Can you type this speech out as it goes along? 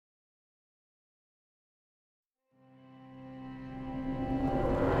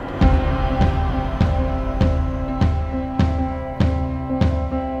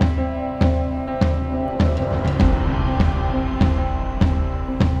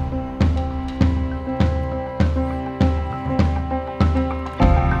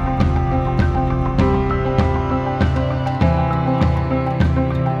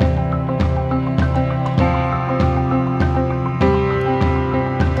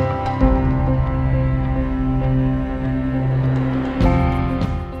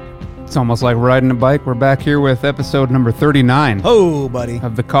It's almost like riding a bike. We're back here with episode number 39. Oh, buddy.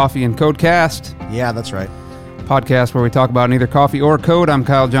 Of the Coffee and Code Cast. Yeah, that's right. Podcast where we talk about neither coffee or code. I'm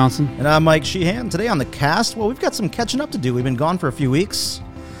Kyle Johnson. And I'm Mike Sheehan. Today on the cast, well, we've got some catching up to do. We've been gone for a few weeks.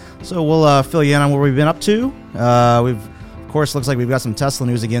 So we'll fill you in on what we've been up to. Of course, looks like we've got some Tesla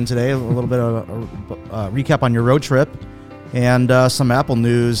news again today. A little bit of a recap on your road trip. And some Apple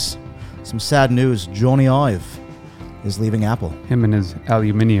news. Some sad news. Jony Ive is leaving Apple. Him and his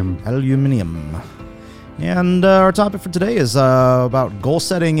aluminium. And our topic for today is about goal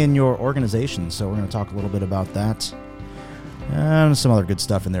setting in your organization. So we're going to talk a little bit about that. And some other good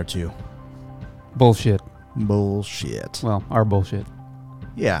stuff in there, too. Bullshit. Well, our bullshit.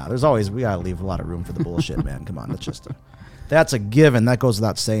 Yeah, we got to leave a lot of room for the bullshit, man. Come on, that's a given. That goes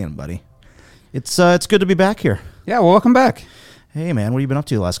without saying, buddy. It's good to be back here. Yeah, well, welcome back. Hey, man, what have you been up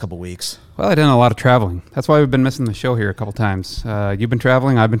to the last couple weeks? Well, I've done a lot of traveling. That's why we've been missing the show here a couple times. You've been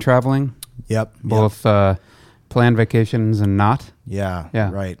traveling, I've been traveling. Yep. Both planned vacations and not. Yeah.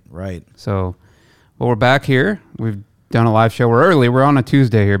 Right. So, well, we're back here. We've done a live show. We're early. We're on a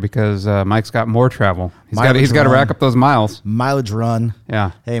Tuesday here because Mike's got more travel. He's got to rack up those miles. Mileage run.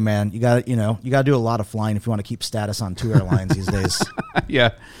 Yeah. Hey, man, you got to do a lot of flying if you want to keep status on two airlines these days.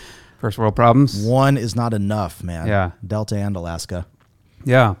 Yeah. First world problems. One is not enough, man. Yeah. Delta and Alaska.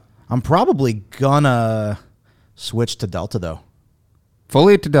 Yeah. I'm probably gonna switch to Delta, though.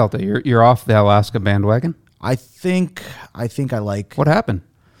 Fully to Delta. You're off the Alaska bandwagon? I think I like... What happened?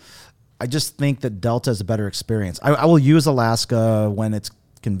 I just think that Delta is a better experience. I will use Alaska when it's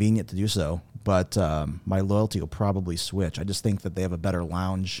convenient to do so, but my loyalty will probably switch. I just think that they have a better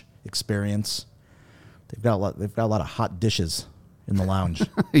lounge experience. They've got a lot of hot dishes in the lounge.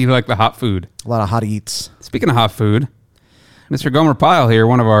 You like the hot food? A lot of hot eats. Speaking of hot food, Mr. Gomer Pyle here,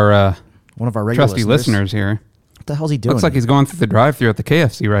 one of our regular trusty listeners here. What the hell's he doing? Looks like he's going through the drive-thru at the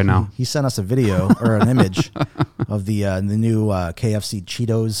KFC right now. He sent us a video or an image of the new KFC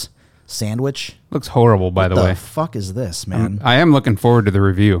Cheetos sandwich. Looks horrible, by the way. What the fuck is this, man? I am looking forward to the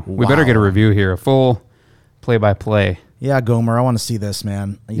review. Wow. We better get a review here, a full play-by-play. Yeah, Gomer, I want to see this,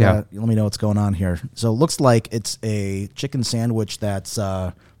 man. Yeah. Let me know what's going on here. So it looks like it's a chicken sandwich that's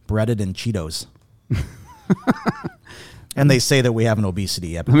breaded in Cheetos. And they say that we have an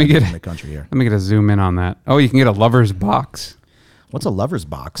obesity epidemic in the country here. Let me get a zoom in on that. Oh, you can get a lover's box. What's a lover's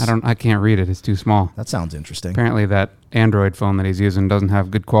box? I can't read it. It's too small. That sounds interesting. Apparently that Android phone that he's using doesn't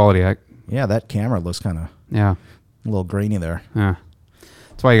have good quality. Yeah, that camera looks kind of a little grainy there. Yeah.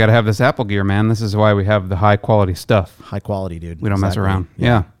 That's why you got to have this Apple gear, man. This is why we have the high quality stuff. High quality, dude. We don't mess around.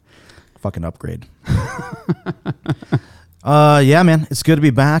 Yeah. Fucking upgrade. Yeah, man. It's good to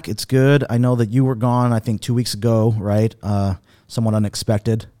be back. It's good. I know that you were gone, I think 2 weeks ago, right? Somewhat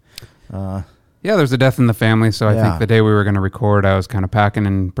unexpected. Yeah, there's a death in the family, so I think the day we were going to record, I was kind of packing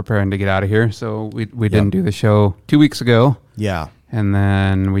and preparing to get out of here. So we didn't do the show 2 weeks ago. Yeah. And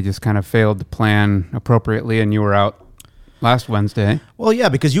then we just kind of failed to plan appropriately, and you were out last Wednesday. Well, yeah,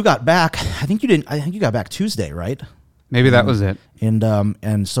 because you got back. I think you got back Tuesday, right? Maybe that was it.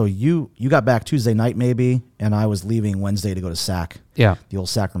 And so you got back Tuesday night, maybe, and I was leaving Wednesday to go to SAC. Yeah. The old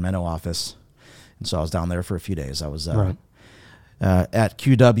Sacramento office. And so I was down there for a few days. I was right. At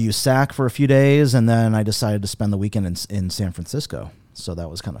QW SAC for a few days, and then I decided to spend the weekend in San Francisco. So that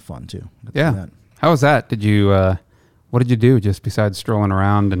was kind of fun, too. Yeah. How was that? What did you do just besides strolling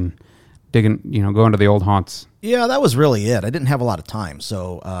around and digging, going to the old haunts? Yeah, that was really it. I didn't have a lot of time.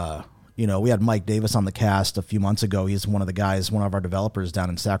 So, we had Mike Davis on the cast a few months ago. He's one of the guys, one of our developers down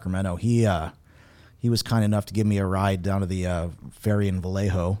in Sacramento. He was kind enough to give me a ride down to the ferry in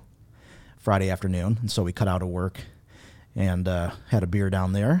Vallejo Friday afternoon. And so we cut out of work and had a beer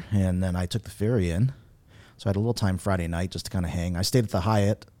down there. And then I took the ferry in. So I had a little time Friday night just to kind of hang. I stayed at the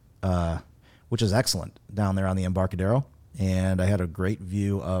Hyatt, which is excellent, down there on the Embarcadero. And I had a great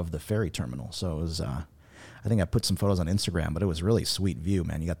view of the ferry terminal. So it was, I think I put some photos on Instagram, but it was a really sweet view,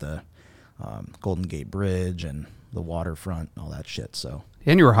 man. You got the Golden Gate Bridge and the waterfront and all that shit. So,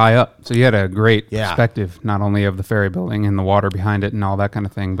 and you were high up, so you had a great perspective, not only of the ferry building and the water behind it and all that kind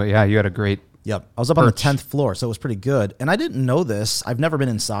of thing, but yeah, you had a great Yep. I was up on the 10th floor, so it was pretty good. And I didn't know this. I've never been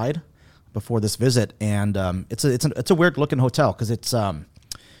inside before this visit, and it's a weird looking hotel because it's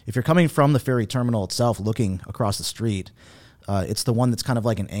if you're coming from the ferry terminal itself, looking across the street, it's the one that's kind of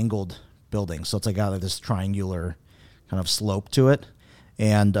like an angled building. So it's like got this triangular kind of slope to it,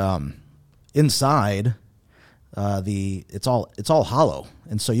 and inside, it's all hollow,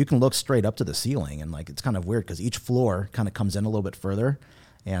 and so you can look straight up to the ceiling, and like it's kind of weird because each floor kind of comes in a little bit further,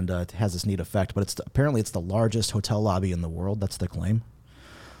 and it has this neat effect. But apparently it's the largest hotel lobby in the world. That's the claim.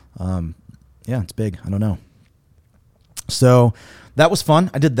 Yeah, it's big. I don't know. So that was fun.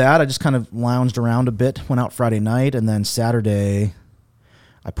 I did that. I just kind of lounged around a bit, went out Friday night, and then Saturday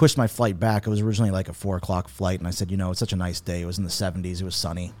I pushed my flight back. It was originally like a 4 o'clock flight, and I said, it's such a nice day. It was in the 70s. It was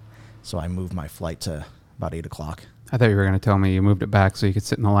sunny. So I moved my flight to about 8 o'clock. I thought you were going to tell me you moved it back so you could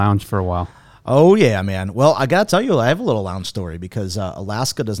sit in the lounge for a while. Oh, yeah, man. Well, I got to tell you, I have a little lounge story because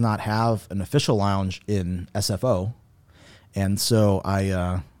Alaska does not have an official lounge in SFO. And so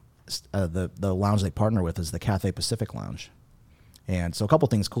the lounge they partner with is the Cathay Pacific Lounge. And so a couple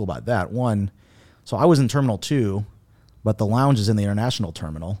things cool about that. One, so I was in Terminal 2, but the lounge is in the international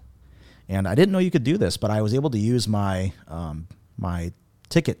terminal. And I didn't know you could do this, but I was able to use my my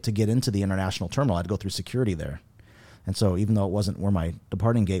ticket to get into the international terminal. I had to go through security there. And so even though it wasn't where my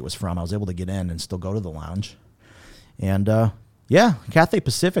departing gate was from, I was able to get in and still go to the lounge. And Cathay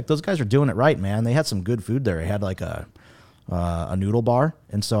Pacific, those guys are doing it right, man. They had some good food there. I had like a noodle bar.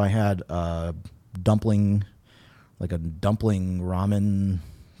 And so I had dumpling ramen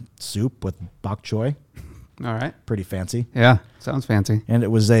soup with bok choy. All right. Pretty fancy. Yeah, sounds fancy. And it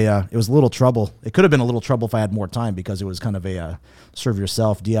was a little trouble. It could have been a little trouble if I had more time because it was kind of a serve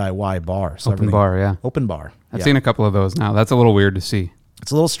yourself DIY bar. So Open bar, yeah. Open bar. I've seen a couple of those now. That's a little weird to see.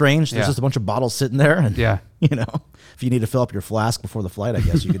 It's a little strange. There's just a bunch of bottles sitting there. And, if you need to fill up your flask before the flight, I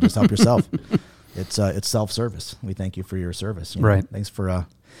guess you could just help yourself. It's self-service. We thank you for your service. Right. Thanks for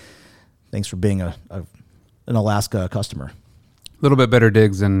being an Alaska customer. A little bit better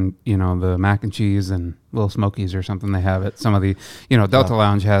digs than, the mac and cheese and Little Smokies or something they have at some of the, Delta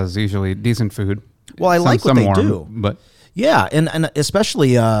Lounge has usually decent food. Well, I like what they do. But yeah, and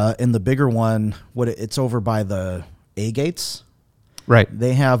especially in the bigger one, it's over by the A gates. Right.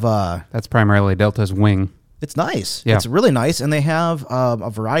 They have... that's primarily Delta's wing. It's nice. Yeah. It's really nice, and they have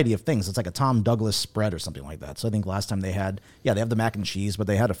a variety of things. It's like a Tom Douglas spread or something like that. So I think last time they have the mac and cheese, but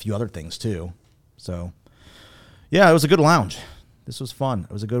they had a few other things too. So, yeah, it was a good lounge. This was fun.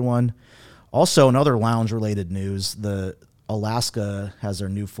 It was a good one. Also, another lounge-related news, the Alaska has their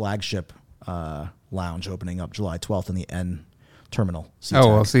new flagship lounge opening up July 12th in the N terminal. SeaTac. Oh,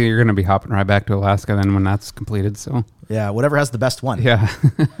 well, see, you're going to be hopping right back to Alaska then when that's completed. So yeah, whatever has the best one. Yeah.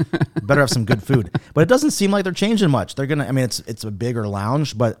 Better have some good food. But it doesn't seem like they're changing much. They're going to, it's a bigger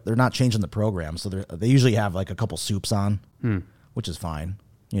lounge, but they're not changing the program. So they usually have like a couple soups on, which is fine.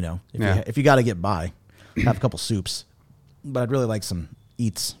 If you got to get by, have a couple soups. But I'd really like some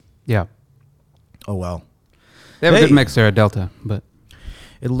eats. Yeah. Oh, well. They have a good mix there at Delta, but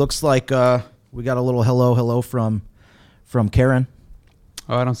it looks like we got a little hello from Karen.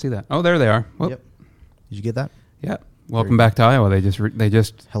 Oh, I don't see that. Oh, there they are. Whoop. Yep. Did you get that? Yeah. Welcome back to Iowa. They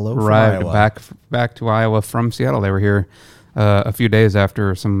just arrived back to Iowa from Seattle. They were here a few days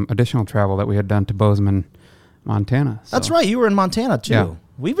after some additional travel that we had done to Bozeman, Montana. So. That's right. You were in Montana too. Yeah.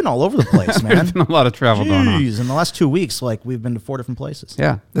 We've been all over the place, man. There's been a lot of travel going on. In the last 2 weeks, we've been to 4 different places.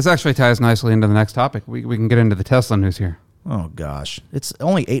 Yeah. This actually ties nicely into the next topic. We can get into the Tesla news here. Oh, gosh. It's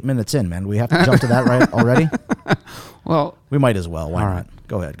only 8 minutes in, man. We have to jump to that right already? Well, we might as well. Why all not? Right.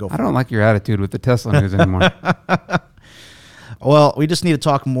 Go ahead. Go for it. I don't like your attitude with the Tesla news anymore. Well, we just need to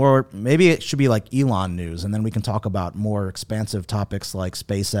talk more. Maybe it should be like Elon news, and then we can talk about more expansive topics like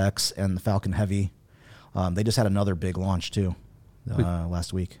SpaceX and the Falcon Heavy. They just had another big launch, too,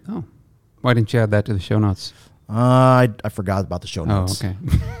 last week. Oh. Why didn't you add that to the show notes? I forgot about the show notes. Oh, okay.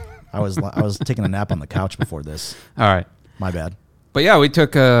 I was taking a nap on the couch before this. All right. My bad. But yeah, we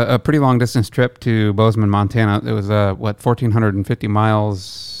took a pretty long distance trip to Bozeman, Montana. It was 1,450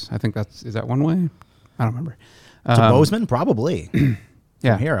 miles. I think is that one way? I don't remember. To Bozeman, probably.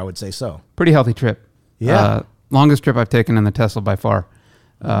 Yeah. From here, I would say so. Pretty healthy trip. Yeah. Longest trip I've taken in the Tesla by far.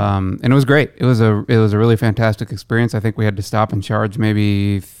 And it was great. It was a really fantastic experience. I think we had to stop and charge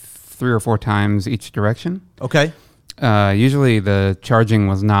maybe 3 or 4 times each direction. Okay. Usually the charging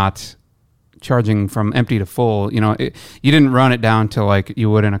was not charging from empty to full. You didn't run it down to like you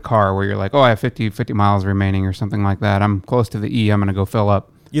would in a car where you're like, oh, I have 50 miles remaining or something like that. I'm close to the E. I'm going to go fill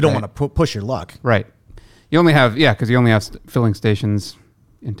up. You don't want to push your luck. Right. You only have, because you only have filling stations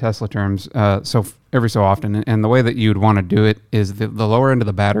in Tesla terms, so every so often. And the way that you'd want to do it is the lower end of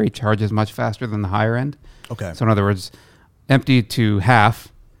the battery charges much faster than the higher end. Okay. So in other words, empty to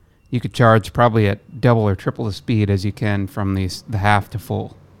half, you could charge probably at double or triple the speed as you can from the half to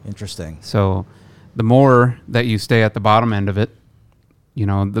full. Interesting. So the more that you stay at the bottom end of it,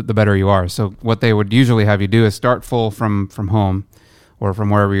 the better you are. So what they would usually have you do is start full from home or from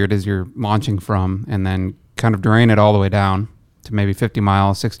wherever it is you're launching from, and then kind of drain it all the way down to maybe 50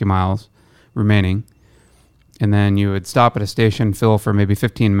 miles, 60 miles remaining. And then you would stop at a station, fill for maybe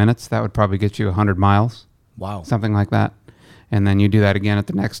 15 minutes. That would probably get you 100 miles. Wow. Something like that. And then you do that again at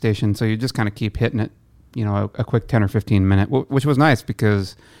the next station. So you just kind of keep hitting it a quick 10 or 15 minute, which was nice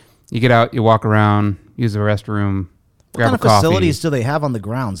because you get out, you walk around, use the restroom, grab What kind a of coffee. facilities do they have on the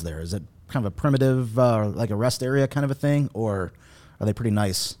grounds there? Is it kind of a primitive, like a rest area kind of a thing, or are they pretty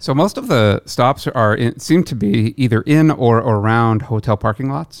nice? So most of the stops seem to be either in or around hotel parking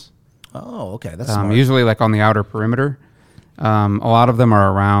lots. Oh, okay. That's smart. Usually like on the outer perimeter. A lot of them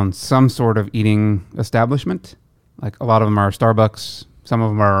are around some sort of eating establishment. Like a lot of them are Starbucks. Some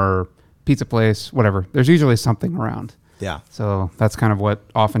of them are pizza place, whatever. There's usually something around. Yeah. So that's kind of what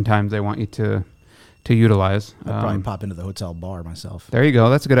oftentimes they want you to utilize. I'd probably pop into the hotel bar myself. There you go.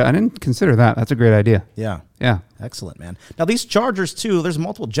 That's a good. I didn't consider that. That's a great idea. Yeah. Yeah. Excellent, man. Now, these chargers, too, there's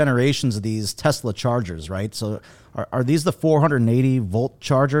multiple generations of these Tesla chargers, right? So are these the 480-volt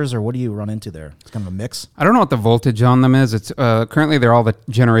chargers, or what do you run into there? It's kind of a mix? I don't know what the voltage on them is. It's currently they're all the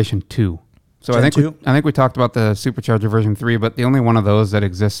Generation 2. So Gen I think 2? I think we talked about the Supercharger version 3, but the only one of those that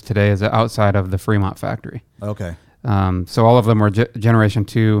exists today is outside of the Fremont factory. Okay. So all of them were Generation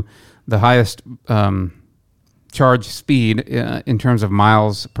 2. The highest charge speed in terms of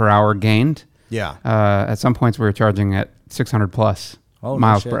miles per hour gained. Yeah. At some points we were charging at 600 plus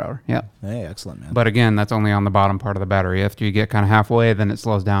miles per hour. Yeah. Hey, excellent, man. But again, that's only on the bottom part of the battery. After you get kind of halfway, then it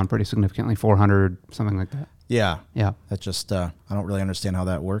slows down pretty significantly, 400, something like that. Yeah. Yeah. That's just, I don't really understand how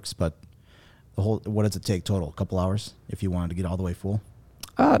that works, but what does it take total? A couple hours if you wanted to get all the way full?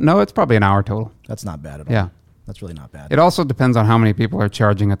 No, it's probably an hour total. That's not bad at all. Yeah. That's really not bad. It also depends on how many people are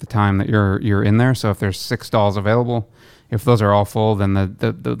charging at the time that you're in there. So if there's 6 stalls available, if those are all full, then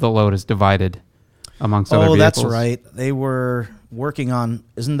the load is divided amongst other vehicles. Oh, that's right. They were working on,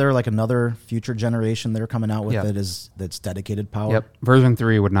 isn't there like another future generation they're coming out with that's dedicated power? Yep. Version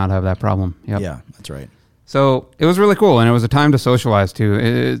 3 would not have that problem. Yep. Yeah, that's right. So it was really cool, and it was a time to socialize too.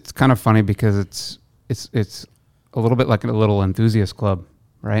 It's kind of funny because it's a little bit like a little enthusiast club,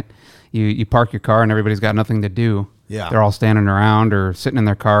 right? You park your car and everybody's got nothing to do. Yeah. They're all standing around or sitting in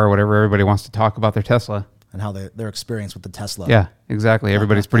their car or whatever. Everybody wants to talk about their Tesla. And how their experience with the Tesla. Yeah, exactly.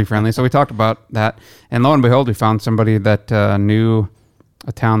 Everybody's pretty friendly. So we talked about that. And lo and behold, we found somebody that knew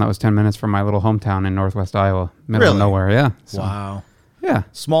a town that was 10 minutes from my little hometown in northwest Iowa, middle of nowhere. Yeah. So, wow. Yeah.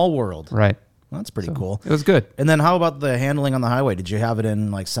 Small world. Right. Well, that's pretty cool. It was good. And then how about the handling on the highway? Did you have it in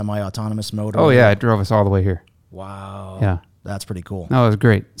like semi-autonomous mode? Oh, yeah. It drove us all the way here. Wow. Yeah. That's pretty cool. No, it was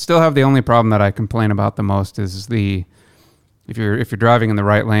great. Still have the only problem that I complain about the most is if you're driving in the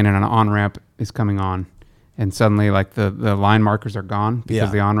right lane and an on-ramp is coming on and suddenly like the line markers are gone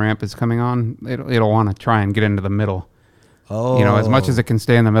because the on-ramp is coming on, it'll want to try and get into the middle. Oh. As much as it can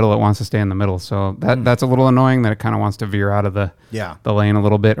stay in the middle, it wants to stay in the middle. So that's a little annoying that it kind of wants to veer out of the lane a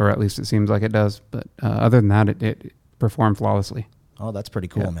little bit, or at least it seems like it does. But other than that, it performed flawlessly. Oh, that's pretty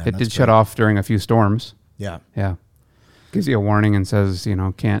cool, man. It did shut off during a few storms. Yeah. Yeah. Gives you a warning and says,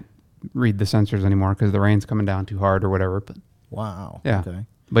 can't read the sensors anymore because the rain's coming down too hard or whatever. But wow. Yeah. Okay.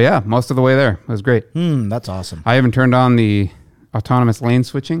 But yeah, most of the way there. It was great. That's awesome. I even turned on the autonomous lane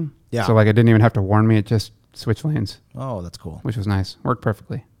switching. Yeah. So like it didn't even have to warn me. It just switched lanes. Oh, that's cool. Which was nice. Worked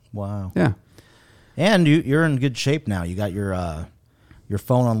perfectly. Wow. Yeah. And you're in good shape now. You got your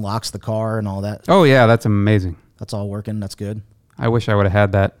phone unlocks the car and all that. Oh yeah, that's amazing. That's all working. That's good. I wish I would have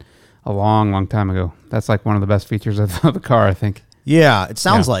had that a long, long time ago. That's like one of the best features of the car, I think. Yeah, it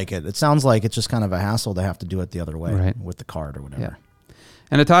sounds like it. It sounds like it's just kind of a hassle to have to do it the other way with the card or whatever. Yeah.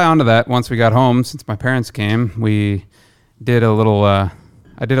 And to tie on to that, once we got home, since my parents came, we did a little, I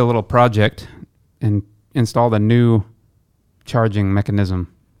did a little project and installed a new charging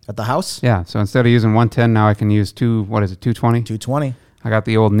mechanism. At the house? Yeah, so instead of using 110, now I can use 220? 220. I got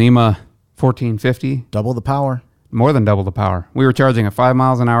the old NEMA 1450. Double the power. More than double the power. We were charging at 5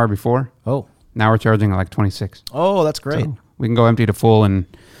 miles an hour before. Oh. Now we're charging at like 26. Oh, that's great. So we can go empty to full in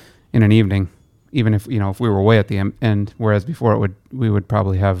an evening, even if if we were way at the end. Whereas before we would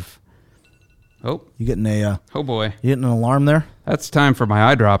probably have. Oh, you getting oh boy, you getting an alarm there? That's time for my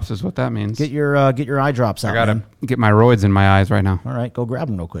eye drops, is what that means. Get your eye drops out. I gotta get my roids in my eyes right now. All right, go grab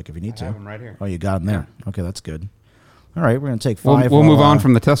them real quick if you need to. I have them right here. Oh, you got them there. Yeah. Okay, that's good. All right, we're gonna take 5. We'll move on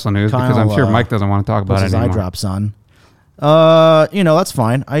from the Tesla news because I'm sure Mike doesn't want to talk about it anymore. Eye drops on. That's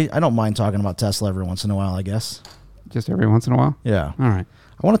fine. I don't mind talking about Tesla every once in a while, I guess. Just every once in a while? Yeah. All right.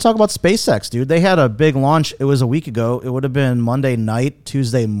 I want to talk about SpaceX, dude. They had a big launch. It was a week ago. It would have been Monday night,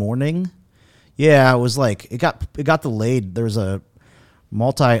 Tuesday morning. Yeah, it was like it got delayed. There was a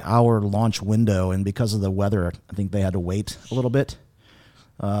multi-hour launch window, and because of the weather, I think they had to wait a little bit.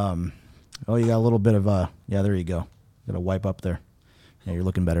 You got a little bit of there you go. Got to wipe up there. Yeah, you're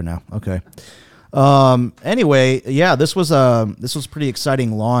looking better now. Okay. Anyway, yeah, this was pretty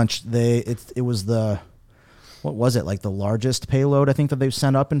exciting launch. It was the what was it, like the largest payload I think that they've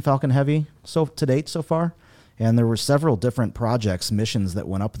sent up in Falcon Heavy to date so far. And there were several different missions that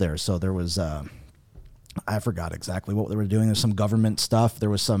went up there. So there was, I forgot exactly what they were doing. There's some government stuff. There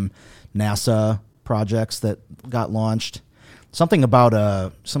was some NASA projects that got launched. Something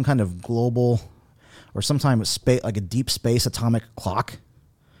about some kind of global or sometime space, like a deep space atomic clock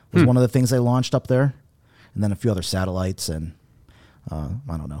was one of the things they launched up there. And then a few other satellites and I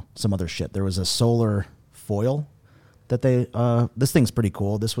don't know, some other shit. There was a solar foil that this thing's pretty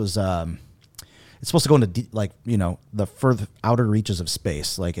cool. This was, it's supposed to go into the further outer reaches of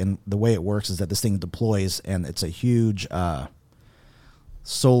space. And the way it works is that this thing deploys and it's a huge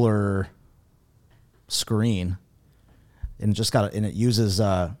solar screen, and it uses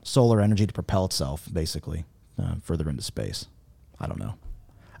solar energy to propel itself basically further into space. I don't know.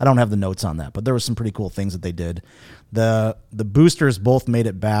 I don't have the notes on that, but there were some pretty cool things that they did. The boosters both made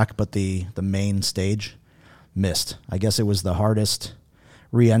it back, but the main stage missed. I guess it was the hardest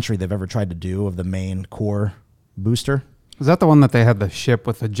re-entry they've ever tried to do of the main core booster. Was that the one that they had the ship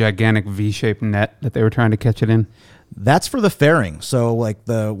with a gigantic V-shaped net that they were trying to catch it in? That's for the fairing. So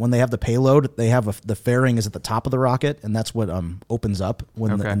when they have the payload, they have the fairing is at the top of the rocket, and that's what opens up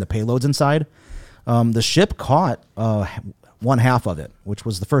when the payload's inside. The ship caught one half of it, which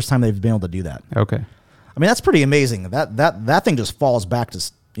was the first time they've been able to do that. Okay. I mean, that's pretty amazing. That thing just falls back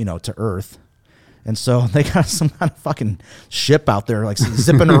to Earth. And so they got some kind of fucking ship out there, like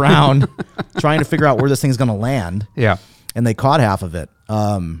zipping around, trying to figure out where this thing's going to land. Yeah. And they caught half of it.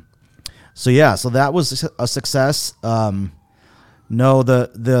 So that was a success. No,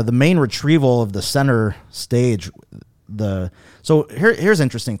 the main retrieval of the center stage. Here's an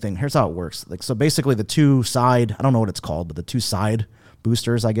interesting thing. Here's how it works. So basically the two side, I don't know what it's called, but the two side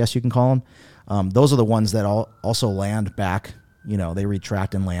boosters, I guess you can call them. Those are the ones that also land back. They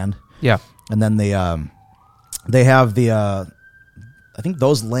retract and land. Yeah. And then they have I think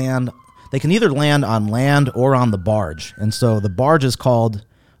those land. They can either land on land or on the barge. And so the barge is called,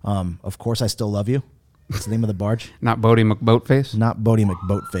 Of Course I Still Love You. That's the name of the barge. Not Bodie McBoatface? Not Bodie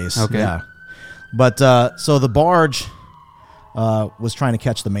McBoatface. Okay. Yeah. But so the barge was trying to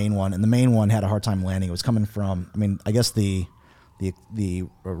catch the main one, and the main one had a hard time landing. It was coming from, I guess the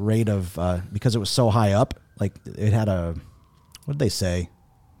rate of, because it was so high up, it had what did they say?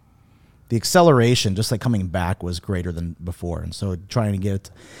 The acceleration, just coming back, was greater than before. And so trying to get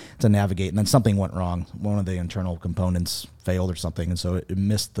it to navigate, and then something went wrong. One of the internal components failed or something, and so it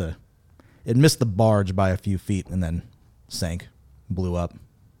missed the barge by a few feet and then sank, blew up.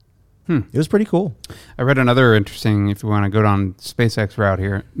 It was pretty cool. I read another interesting, if you want to go down SpaceX route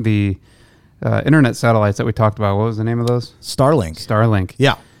here, the internet satellites that we talked about. What was the name of those? Starlink.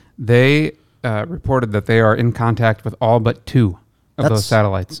 Yeah. They reported that they are in contact with all but 2 of those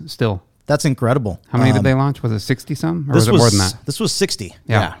satellites still. That's incredible. How many did they launch? Was it 60-some? Or was it more than that? This was 60.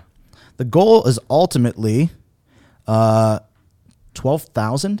 Yeah. The goal is ultimately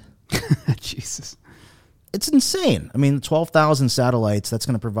 12,000. Jesus. It's insane. 12,000 satellites, that's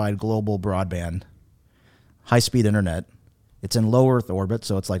going to provide global broadband, high-speed internet. It's in low Earth orbit,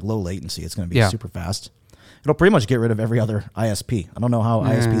 so it's low latency. It's going to be super fast. It'll pretty much get rid of every other ISP. I don't know how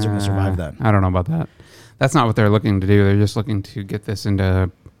ISPs are going to survive that. I don't know about that. That's not what they're looking to do. They're just looking to get this into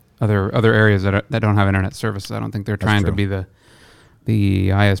other areas that don't have internet services. I don't think they're trying to be the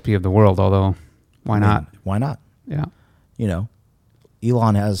ISP of the world, although why not? Why not? Yeah.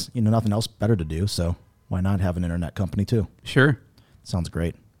 Elon has nothing else better to do, so why not have an internet company too? Sure. Sounds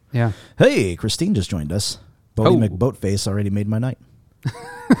great. Yeah. Hey, Christine just joined us. Bodie McBoatface already made my night.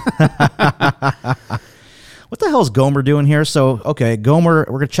 What the hell is Gomer doing here? So, okay, Gomer,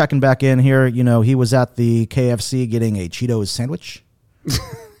 we're checking back in here. He was at the KFC getting a Cheetos sandwich.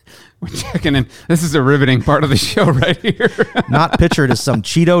 We're checking in. This is a riveting part of the show right here. Not pictured as some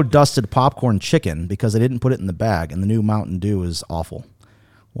Cheeto-dusted popcorn chicken because they didn't put it in the bag, and the new Mountain Dew is awful.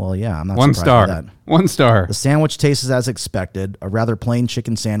 Well, yeah, I'm not surprised by that. 1 star. The sandwich tastes as expected, a rather plain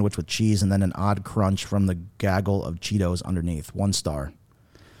chicken sandwich with cheese and then an odd crunch from the gaggle of Cheetos underneath. 1 star.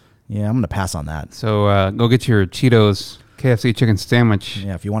 Yeah, I'm going to pass on that. So go get your Cheetos KFC chicken sandwich.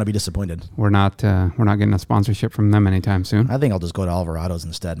 Yeah, if you want to be disappointed. We're not getting a sponsorship from them anytime soon. I think I'll just go to Alvarado's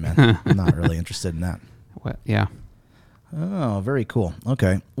instead, man. I'm not really interested in that. What? Yeah. Oh, very cool.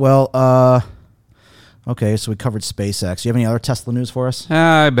 Okay. Well, okay, so we covered SpaceX. You have any other Tesla news for us?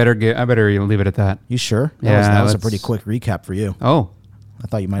 I better leave it at that. You sure? That was a pretty quick recap for you. Oh. I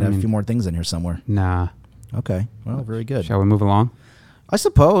thought you might have a few more things in here somewhere. Nah. Okay. Well, very good. Shall we move along? I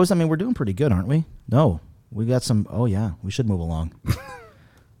suppose. We're doing pretty good, aren't we? No. We got some. Oh, yeah. We should move along.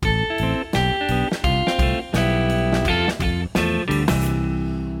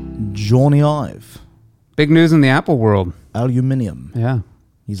 Jony Ive. Big news in the Apple world. Aluminium. Yeah.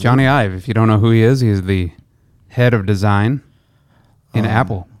 He's Jony Ive. If you don't know who he is, he's the head of design in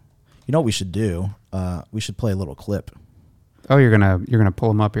Apple. You know what we should do? We should play a little clip. Oh, you're gonna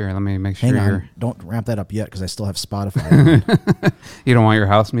pull him up here. Let me make sure. Hang on. Don't ramp that up yet because I still have Spotify. You don't want your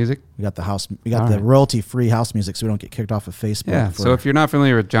house music? We got the royalty-free house music, so we don't get kicked off of Facebook. Yeah. So if you're not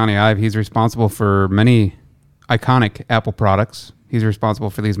familiar with Jony Ive, he's responsible for many iconic Apple products. He's responsible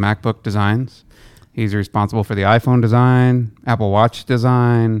for these MacBook designs. He's responsible for the iPhone design, Apple Watch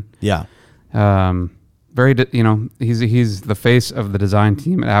design. Yeah. He's the face of the design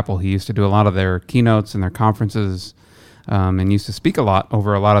team at Apple. He used to do a lot of their keynotes and their conferences, and used to speak a lot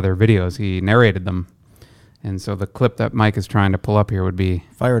over a lot of their videos. He narrated them. And so the clip that Mike is trying to pull up here would be...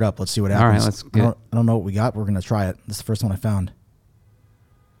 Fire it up. Let's see what happens. All right, I don't know what we got. We're going to try it. This is the first one I found.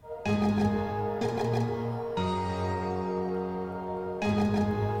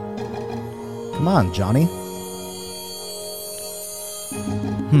 Come on, Johnny.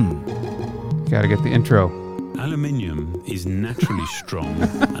 Got to get the intro. Aluminium is naturally strong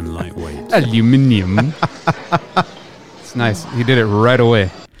and lightweight. Aluminium. It's nice. He did it right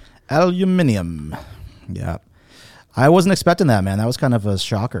away. Aluminium. Yeah. I wasn't expecting that, man. That was kind of a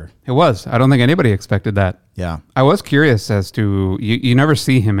shocker. It was. I don't think anybody expected that. Yeah. I was curious as to... You never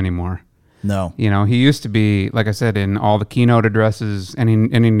see him anymore. No. You know, he used to be, like I said, in all the keynote addresses, any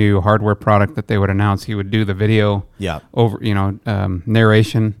new hardware product that they would announce, he would do the video over,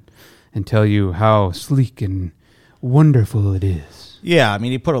 narration and tell you how sleek and wonderful it is. Yeah, I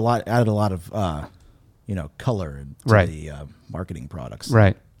mean, he added a lot of, color to the marketing products.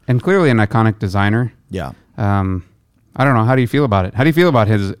 Right. And clearly an iconic designer. Yeah. I don't know. How do you feel about it? How do you feel about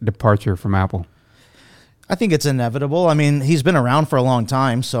his departure from Apple? I think it's inevitable. I mean, he's been around for a long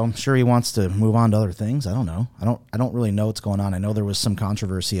time, so I'm sure he wants to move on to other things. I don't know. I don't really know what's going on. I know there was some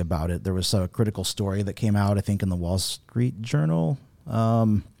controversy about it. There was a critical story that came out, I think, in the Wall Street Journal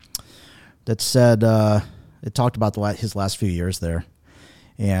that said it talked about his last few years there,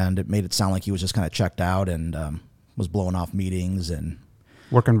 and it made it sound like he was just kind of checked out and was blowing off meetings and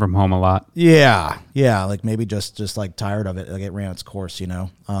working from home a lot. Yeah, like maybe just like tired of it. Like it ran its course,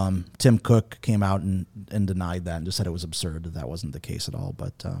 Tim Cook came out and denied that and just said it was absurd that wasn't the case at all.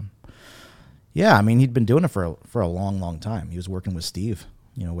 But yeah, I mean, he'd been doing it for a long, long time. He was working with Steve,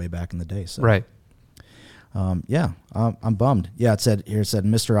 way back in the day. So. Right. I'm bummed. Yeah, it said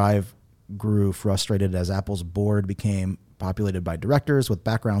Mr. Ive grew frustrated as Apple's board became populated by directors with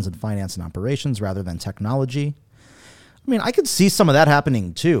backgrounds in finance and operations rather than technology. I mean, I could see some of that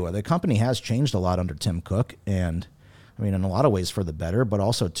happening too. The company has changed a lot under Tim Cook, and I mean, in a lot of ways for the better, but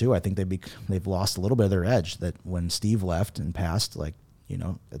also too, I think they've lost a little bit of their edge. That when Steve left and passed,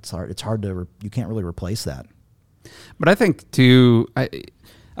 it's hard to you can't really replace that. But I think too, I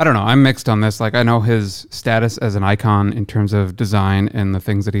don't know. I'm mixed on this. Like I know his status as an icon in terms of design and the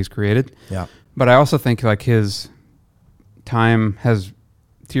things that he's created. Yeah. But I also think like his time has,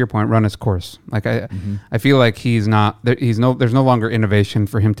 to your point, run its course. Like I feel like there's no longer innovation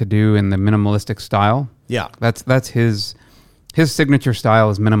for him to do in the minimalistic style. Yeah. That's his signature style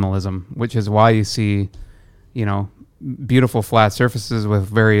is minimalism, which is why you see, beautiful flat surfaces with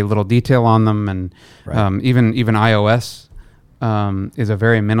very little detail on them. And even iOS is a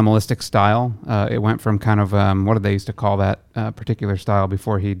very minimalistic style. It went from kind of, what did they used to call that particular style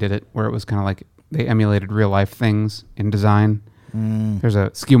before he did it, where it was kind of like they emulated real life things in design. There's a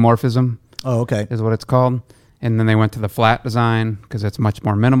skeuomorphism. Oh, okay. Is what it's called. And then they went to the flat design because it's much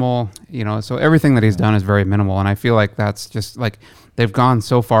more minimal, so everything that he's done is very minimal. And I feel like that's just like they've gone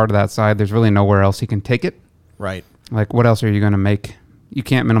so far to that side. There's really nowhere else he can take it. Right. Like what else are you going to make? You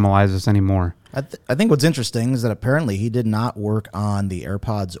can't minimalize this anymore. I think what's interesting is that apparently he did not work on the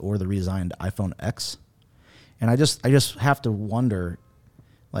AirPods or the redesigned iPhone X. And I just have to wonder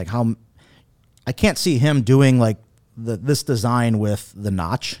like how I can't see him doing like this design with the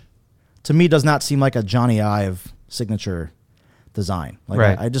notch. To me, does not seem like a Jony Ive signature design. Like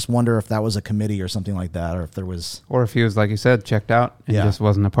right. I just wonder if that was a committee or something like that, or if there was, or if he was, like you said, checked out and just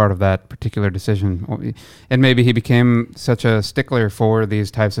wasn't a part of that particular decision. And maybe he became such a stickler for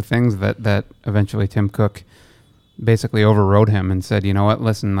these types of things that eventually Tim Cook basically overrode him and said, you know what,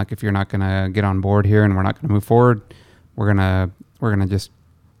 listen, like if you're not going to get on board here and we're not going to move forward, we're gonna just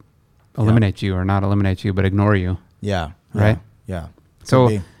eliminate you, or not eliminate you, but ignore you. Yeah. Right. Yeah.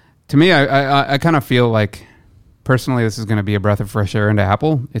 So to me, I kind of feel like personally, this is going to be a breath of fresh air into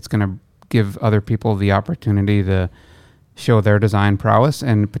Apple. It's going to give other people the opportunity to show their design prowess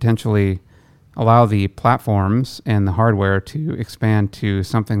and potentially allow the platforms and the hardware to expand to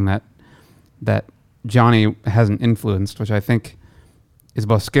something that Jony hasn't influenced, which I think is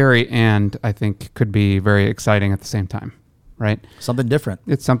both scary and I think could be very exciting at the same time, right? Something different.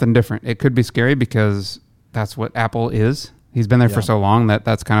 It's something different. It could be scary because that's what Apple is. He's been there for so long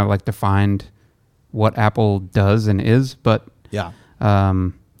that's kind of like defined what Apple does and is. But yeah,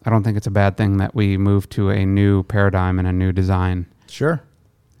 I don't think it's a bad thing that we move to a new paradigm and a new design. Sure.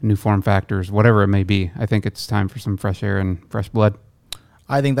 New form factors, whatever it may be. I think it's time for some fresh air and fresh blood.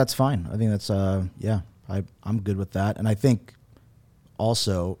 I think that's fine. I think that's, I'm good with that. And I think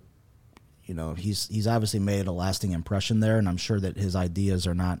also, you know, he's obviously made a lasting impression there, and I'm sure that his ideas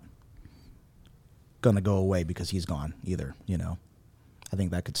are not going to go away because he's gone either, you know. I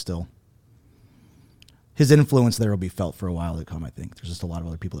think that could still, his influence there will be felt for a while to come, I think. There's just a lot of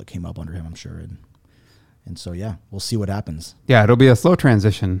other people that came up under him, I'm sure. And so, yeah, we'll see what happens. Yeah, it'll be a slow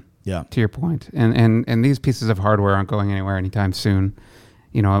transition, to your point. And these pieces of hardware aren't going anywhere anytime soon.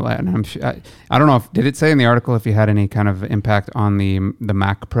 You know, and I'm sure, I don't know if, did it say in the article if you had any kind of impact on the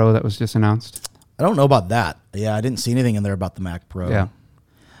Mac Pro that was just announced? I don't know about that. Yeah, I didn't see anything in there about the Mac Pro. Yeah.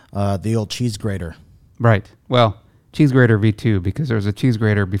 The old cheese grater. Right. Well, cheese grater V2, because there was a cheese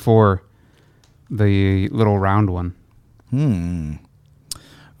grater before the little round one.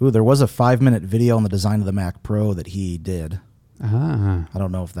 Ooh, there was a 5-minute video on the design of the Mac Pro that he did. Ah. I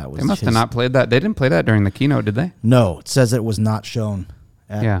don't know if that was They must have not played that. They didn't play that during the keynote, did they? No, it says it was not shown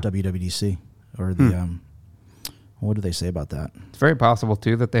at WWDC or the what did they say about that? It's very possible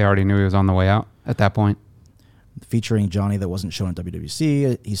too that they already knew he was on the way out at that point. Featuring Jony that wasn't shown at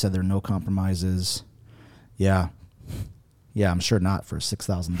WWDC. He said there are no compromises. Yeah, I'm sure not for a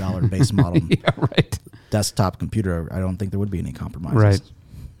 $6,000 base model desktop computer. I don't think there would be any compromises.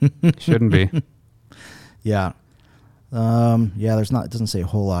 Right. Shouldn't be. Yeah. There's not. It doesn't say a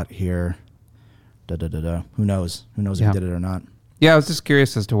whole lot here. Who knows? Who knows if he did it or not? Yeah, I was just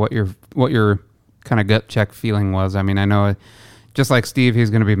curious as to what your kind of gut check feeling was. I mean, I know, just like Steve, he's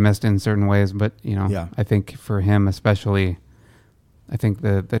going to be missed in certain ways, but you know, I think for him especially, I think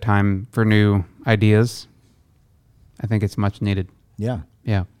the time for new ideas, I think it's much needed. Yeah.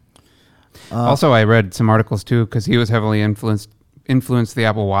 Also, I read some articles too because he was heavily influenced the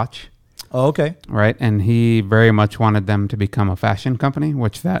Apple Watch. Oh, okay. Right, and he very much wanted them to become a fashion company,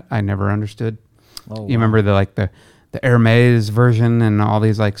 which that I never understood. Oh, you remember the Hermes version and all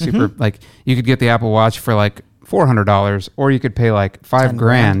these like super like you could get the Apple Watch for like $400 or you could pay like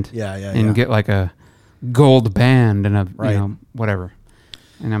 $5,000 and get like a gold band and you know, whatever.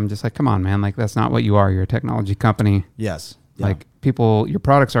 And I'm just like, come on, man, like that's not what you are. You're a technology company. Yes. Yeah. Like your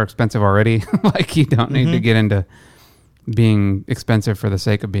products are expensive already. Like you don't need to get into being expensive for the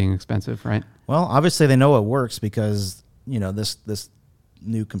sake of being expensive, right? Well, obviously they know it works because, you know, this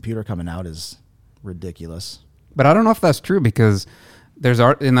new computer coming out is ridiculous. But I don't know if that's true because there's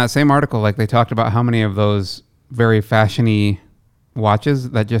in that same article, like they talked about how many of those very fashion-y watches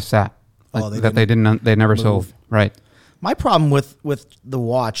that just sat, like, they never sold. Right. My problem with the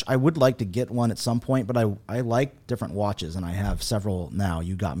watch, I would like to get one at some point, but I like different watches, and I have several now.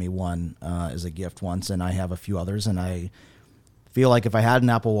 You got me one as a gift once, and I have a few others, and I feel like if I had an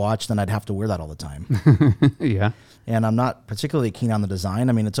Apple Watch, then I'd have to wear that all the time. Yeah. And I'm not particularly keen on the design.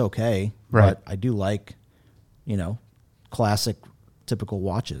 I mean, it's okay, but I do like, you know, classic, typical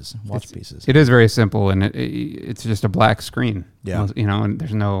watch pieces. It is very simple, and it's just a black screen. Yeah. You know, and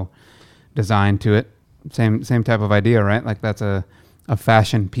there's no design to it. Same type of idea, right? Like that's a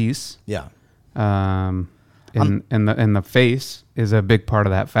fashion piece. Yeah. And the face is a big part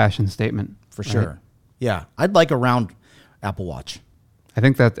of that fashion statement. For sure. Right? Yeah. I'd like a round Apple Watch. I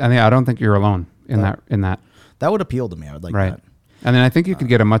don't think you're alone in that. That would appeal to me. I would like that. And then I think you could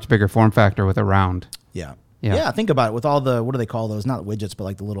get a much bigger form factor with a round. Yeah. Yeah. Think about it with all the, what do they call those? Not widgets, but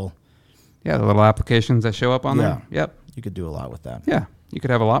like the little. Yeah. The little applications that show up on there. Yep. You could do a lot with that. Yeah. You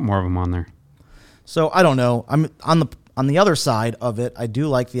could have a lot more of them on there. So I don't know. I'm on the other side of it. I do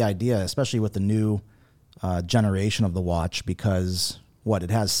like the idea, especially with the new generation of the watch, because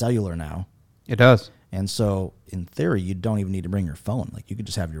it has cellular now. It does. And so in theory, you don't even need to bring your phone. Like you could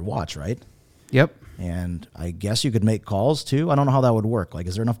just have your watch, right? Yep. And I guess you could make calls too. I don't know how that would work. Like,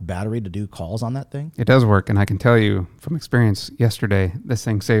 is there enough battery to do calls on that thing? It does work, and I can tell you from experience. Yesterday, this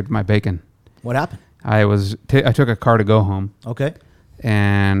thing saved my bacon. What happened? I took a car to go home. Okay.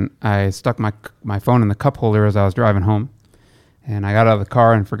 And I stuck my phone in the cup holder as I was driving home. And I got out of the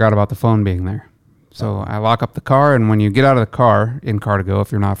car and forgot about the phone being there. So I lock up the car, and when you get out of the car, in Car2Go,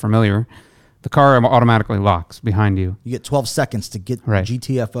 if you're not familiar, the car automatically locks behind you. You get 12 seconds to get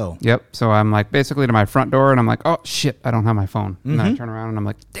GTFO. Yep. So I'm like basically to my front door, and I'm like, oh, shit, I don't have my phone. And then I turn around, and I'm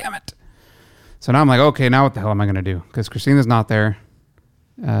like, damn it. So now I'm like, okay, now what the hell am I going to do? Because Christina's not there.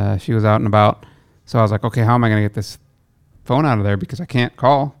 She was out and about. So I was like, okay, how am I going to get this phone out of there because I can't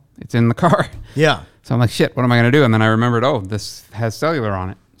call. It's in the car. Yeah. So I'm like, shit, what am I going to do? And then I remembered, oh, this has cellular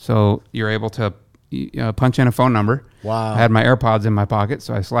on it. So you're able to punch in a phone number. Wow. I had my AirPods in my pocket,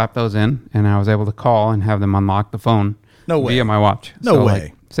 so I slapped those in, and I was able to call and have them unlock the phone via my watch. No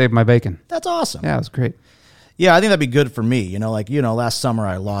way. Saved my bacon. That's awesome. Yeah, it was great. Yeah, I think that'd be good for me. Last summer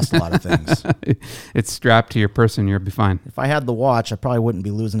I lost a lot of things. It's strapped to your person, you'll be fine. If I had the watch, I probably wouldn't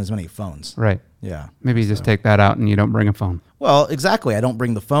be losing as many phones. Right. Yeah. Maybe you just take that out and you don't bring a phone. Well, exactly. I don't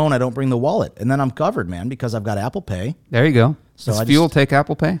bring the phone. I don't bring the wallet. And then I'm covered, man, because I've got Apple Pay. There you go. So Does Fuel take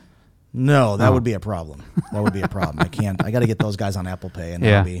Apple Pay? No, that would be a problem. That would be a problem. I can't. I got to get those guys on Apple Pay, and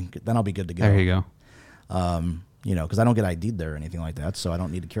then I'll be good to go. There you go. Because I don't get ID'd there or anything like that, so I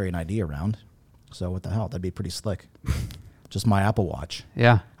don't need to carry an ID around. So what the hell? That'd be pretty slick. Just my Apple Watch.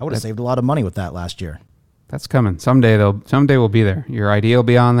 Yeah. I would have saved a lot of money with that last year. That's coming. Someday we'll be there. Your ID will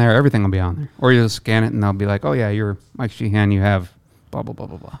be on there. Everything will be on there. Or you'll scan it and they'll be like, oh yeah, you're Mike Sheehan. You have blah, blah, blah,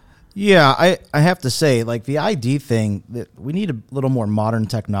 blah, blah. Yeah, I have to say, like the ID thing, that we need a little more modern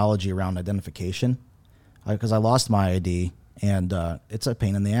technology around identification, because I lost my ID and it's a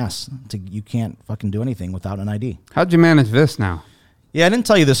pain in the ass. You can't fucking do anything without an ID. How'd you manage this now? Yeah, I didn't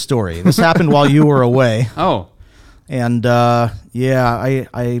tell you this story. This happened while you were away. Oh. And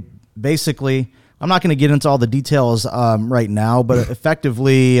I basically, I'm not going to get into all the details right now, but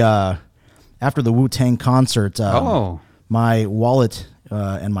effectively after the Wu-Tang concert, my wallet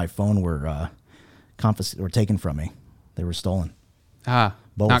and my phone were taken from me. They were stolen. Both.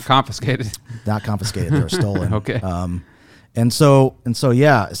 Not confiscated. Not confiscated. They were stolen. Okay. And so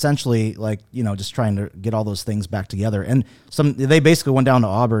yeah, essentially, just trying to get all those things back together. And they basically went down to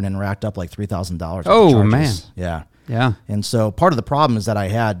Auburn and racked up like $3,000. Oh man. Yeah. Yeah. And so part of the problem is that I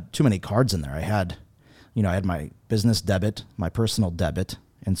had too many cards in there. I had my business debit, my personal debit,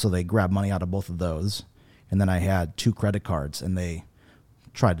 and so they grabbed money out of both of those. And then I had 2 credit cards, and they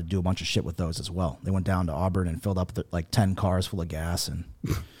tried to do a bunch of shit with those as well. They went down to Auburn and filled up like 10 cars full of gas and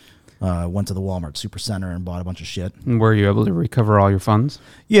went to the Walmart Supercenter and bought a bunch of shit. And were you able to recover all your funds?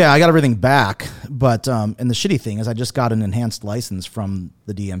 Yeah, I got everything back. But and the shitty thing is I just got an enhanced license from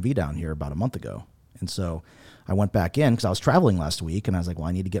the DMV down here about a month ago. And so I went back in because I was traveling last week, and I was like, well,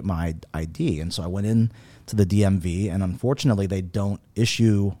 I need to get my ID. And so I went in to the DMV, and unfortunately they don't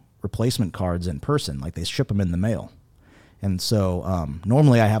issue replacement cards in person. Like they ship them in the mail. And so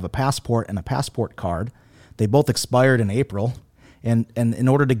normally I have a passport and a passport card. They both expired in April. And in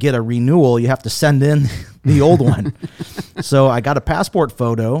order to get a renewal, you have to send in the old one. So I got a passport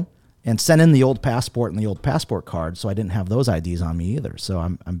photo and sent in the old passport and the old passport card. So I didn't have those IDs on me either. So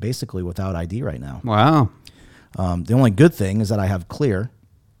I'm basically without ID right now. Wow. The only good thing is that I have Clear,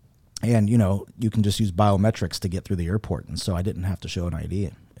 and you can just use biometrics to get through the airport. And so I didn't have to show an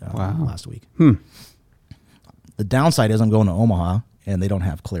ID last week. The downside is I'm going to Omaha, and they don't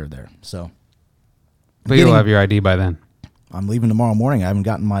have Clear there. So, but you'll have your ID by then. I'm leaving tomorrow morning. I haven't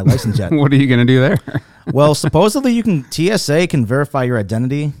gotten my license yet. What are you going to do there? Well, supposedly TSA can verify your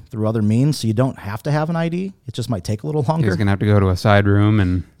identity through other means, so you don't have to have an ID. It just might take a little longer. He's going to have to go to a side room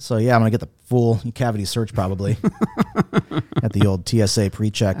and... So, yeah, I'm going to get the full cavity search probably at the old TSA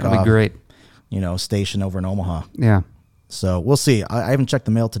pre-check. That'd be great. Station over in Omaha. Yeah. So we'll see. I haven't checked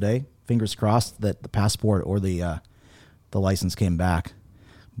the mail today. Fingers crossed that the passport or the license came back.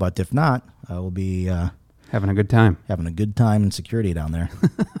 But if not, I will be... having a good time. Having a good time in security down there.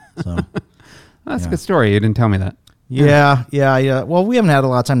 So that's a good story. You didn't tell me that. Yeah. Well, we haven't had a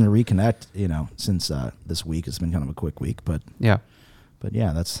lot of time to reconnect, since this week. It's been kind of a quick week, but yeah,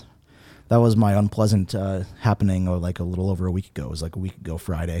 that was my unpleasant happening like a little over a week ago. It was like a week ago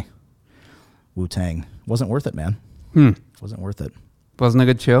Friday. Wu-Tang. Wasn't worth it, man. Wasn't worth it. Wasn't a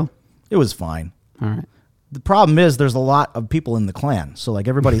good show? It was fine. All right. The problem is there's a lot of people in the clan. So like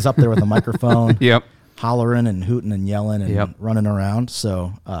everybody's up there with a microphone. Yep. Hollering and hooting and yelling and running around.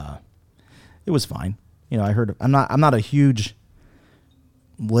 So it was fine. I heard. I'm not a huge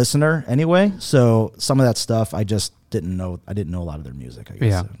listener anyway. So some of that stuff I just didn't know. I didn't know a lot of their music. I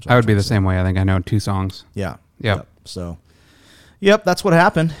guess. Yeah, I would be the same way. I think I know 2 songs. Yeah. Yep. So, that's what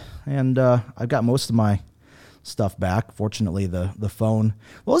happened. And I've got most of my stuff back. Fortunately, the phone.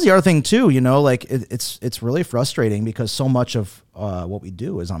 Well, was the other thing too. It's really frustrating because so much of what we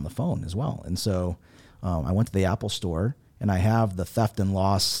do is on the phone as well. And so. I went to the Apple store, and I have the theft and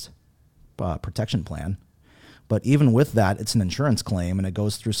loss protection plan. But even with that, it's an insurance claim, and it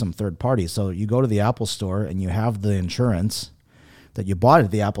goes through some third party. So you go to the Apple store, and you have the insurance that you bought at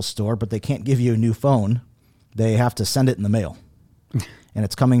the Apple store, but they can't give you a new phone. They have to send it in the mail. And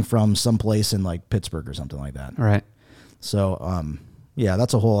it's coming from someplace in like Pittsburgh or something like that. Right. So, Yeah,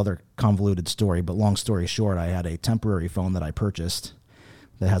 that's a whole other convoluted story. But long story short, I had a temporary phone that I purchased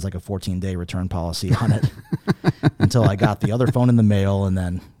that has like a 14-day return policy on it until I got the other phone in the mail and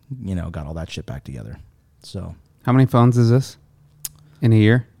then, got all that shit back together. So, how many phones is this in a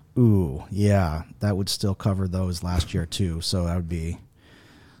year? Ooh, yeah, that would still cover those last year too. So that would be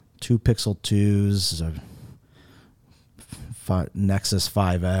 2 Pixel 2s, Nexus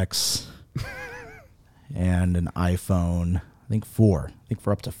 5X, and an iPhone. I think 4. I think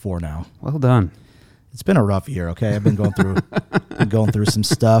we're up to 4 now. Well done. It's been a rough year. Okay, I've been going through some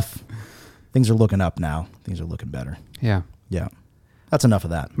stuff. Things are looking up now. Things are looking better. Yeah. That's enough of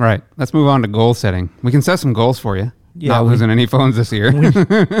that. Right. Let's move on to goal setting. We can set some goals for you. Yeah, Not losing any phones this year.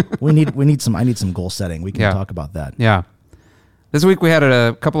 we need some. I need some goal setting. We can talk about that. Yeah. This week we had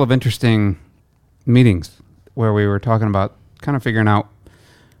a couple of interesting meetings where we were talking about kind of figuring out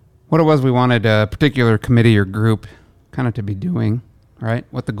what it was we wanted a particular committee or group kind of to be doing, right?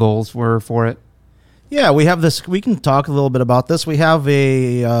 What the goals were for it. Yeah, we have this. We can talk a little bit about this. We have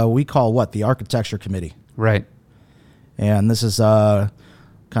we call the architecture committee. Right. And this is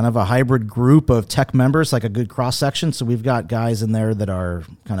kind of a hybrid group of tech members, like a good cross section. So we've got guys in there that are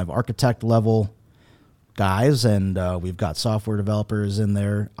kind of architect level guys, and we've got software developers in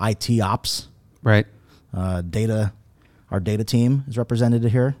there, IT ops. Right. Our data team is represented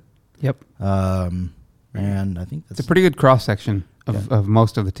here. Yep. And I think it's a pretty good cross section of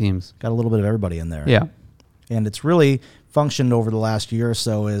most of the teams. Got a little bit of everybody in there. Yeah. And it's really functioned over the last year or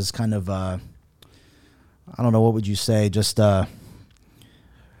so as kind of, I don't know, what would you say? Just a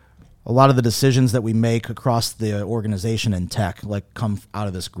lot of the decisions that we make across the organization in tech come out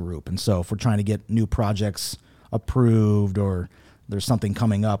of this group. And so if we're trying to get new projects approved or there's something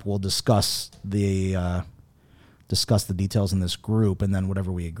coming up, we'll discuss the details in this group, and then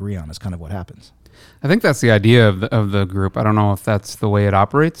whatever we agree on is kind of what happens. I think that's the idea of the group. I don't know if that's the way it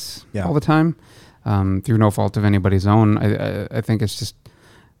operates all the time, through no fault of anybody's own. I think it's just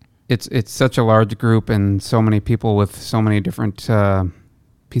it's such a large group and so many people with so many different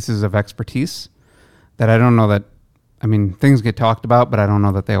pieces of expertise that I don't know that. I mean, things get talked about, but I don't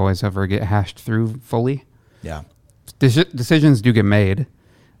know that they always ever get hashed through fully. Yeah, decisions do get made.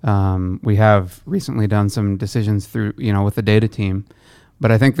 We have recently done some decisions through, with the data team,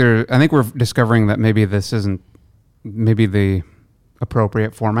 but I think we're discovering that maybe this isn't maybe the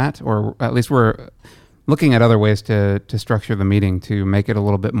appropriate format, or at least we're looking at other ways to structure the meeting to make it a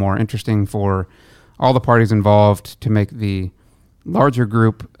little bit more interesting for all the parties involved, to make the larger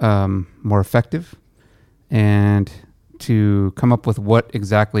group more effective, and to come up with what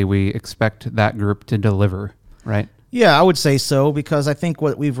exactly we expect that group to deliver, right? Yeah, I would say so, because I think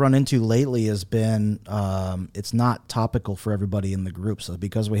what we've run into lately has been it's not topical for everybody in the group. So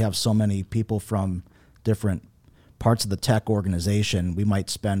because we have so many people from different parts of the tech organization, we might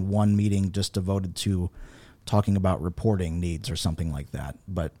spend one meeting just devoted to talking about reporting needs or something like that.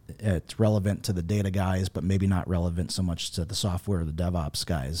 But it's relevant to the data guys, but maybe not relevant so much to the software or the DevOps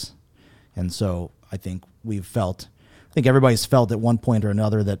guys. And so I think everybody's felt at one point or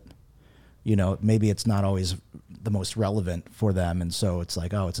another that, maybe it's not always the most relevant for them. And so it's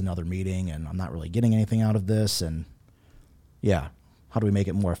like, oh, it's another meeting and I'm not really getting anything out of this. And yeah, how do we make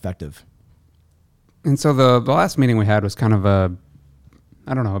it more effective? And so the last meeting we had was kind of a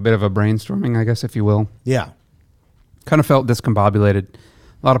bit of a brainstorming, I guess, if you will. Yeah. Kind of felt discombobulated.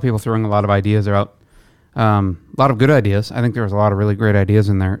 A lot of people throwing a lot of ideas out. A lot of good ideas. I think there was a lot of really great ideas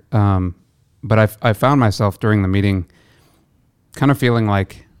in there. But I found myself during the meeting kind of feeling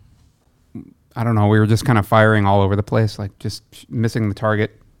like, I don't know, we were just kind of firing all over the place, like just missing the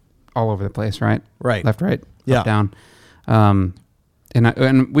target all over the place, right? Right. Left, right, yeah. Up, down.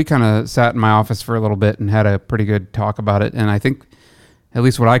 And we kind of sat in my office for a little bit and had a pretty good talk about it. And I think, at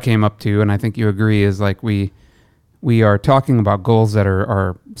least what I came up to, and I think you agree, is like we are talking about goals that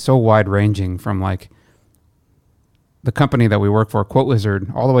are so wide ranging, from like the company that we work for, Quote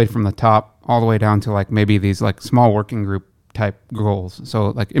Wizard, all the way from the top, all the way down to like maybe these like small working group type goals.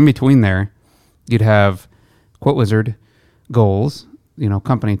 So like in between there, you'd have Quote Wizard goals,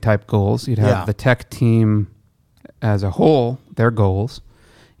 company type goals. You'd have the tech team as a whole, their goals.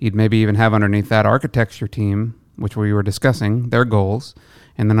 You'd maybe even have underneath that architecture team, which we were discussing, their goals.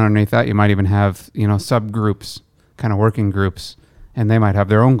 And then underneath that, you might even have, subgroups, kind of working groups, and they might have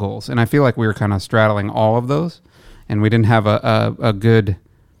their own goals. And I feel like we were kind of straddling all of those, and we didn't have a good,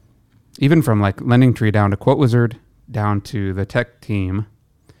 even from like Lending Tree down to Quote Wizard, down to the tech team,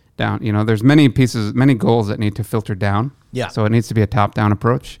 down, there's many goals that need to filter down. Yeah. So it needs to be a top-down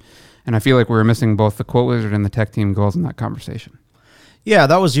approach. And I feel like we were missing both the Quote Wizard and the tech team goals in that conversation. Yeah,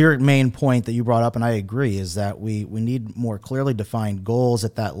 that was your main point that you brought up, and I agree, is that we need more clearly defined goals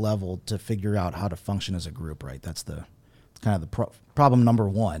at that level to figure out how to function as a group, right? That's kind of the problem number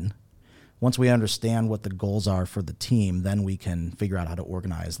one. Once we understand what the goals are for the team, then we can figure out how to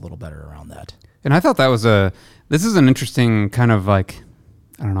organize a little better around that. And I thought this is an interesting kind of like,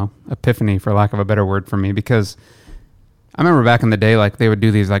 I don't know, epiphany, for lack of a better word, for me, because I remember back in the day, like they would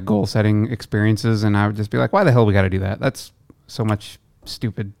do these like goal setting experiences, and I would just be like, why the hell we got to do that? That's so much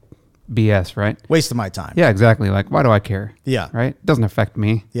stupid BS, right? Waste of my time. Yeah, exactly. Like, why do I care? Yeah. Right? It doesn't affect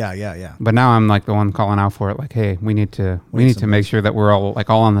me. Yeah. But now I'm like the one calling out for it. Like, hey, we need to make sure that we're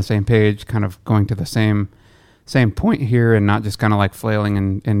all on the same page, kind of going to the same point here, and not just kind of like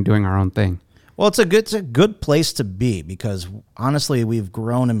flailing and doing our own thing. Well, it's a good place to be, because honestly, we've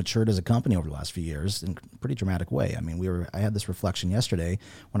grown and matured as a company over the last few years in a pretty dramatic way. I mean, I had this reflection yesterday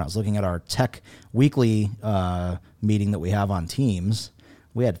when I was looking at our tech weekly meeting that we have on Teams.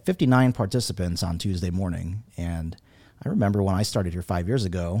 We had 59 participants on Tuesday morning, and I remember when I started here 5 years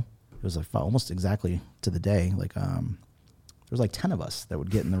ago, it was almost exactly to the day, like there was like 10 of us that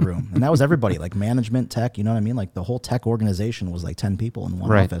would get in the room, and that was everybody, like management, tech, you know what I mean? Like the whole tech organization was like 10 people in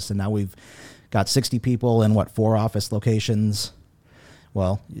one office, and now we've got 60 people in 4 office locations.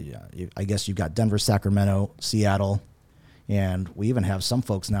 Well, yeah, I guess you've got Denver, Sacramento, Seattle, and we even have some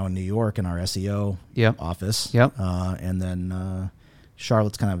folks now in New York in our SEO office. Yep. And then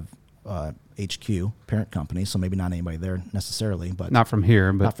Charlotte's kind of HQ, parent company, so maybe not anybody there necessarily, but not from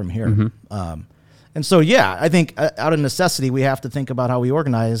here. Mm-hmm. And so, yeah, I think out of necessity, we have to think about how we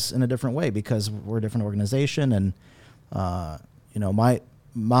organize in a different way, because we're a different organization. And,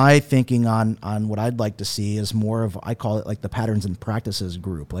 my thinking on what I'd like to see is more of, I call it like the patterns and practices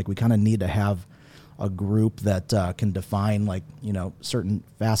group. Like we kind of need to have a group that can define certain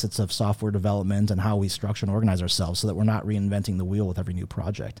facets of software development and how we structure and organize ourselves, so that we're not reinventing the wheel with every new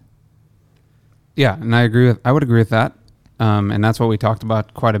project. Yeah, and I would agree with that. And that's what we talked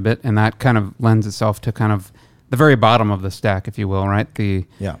about quite a bit. And that kind of lends itself to kind of the very bottom of the stack, if you will, right? The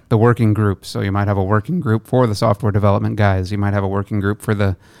working group. So you might have a working group for the software development guys. You might have a working group for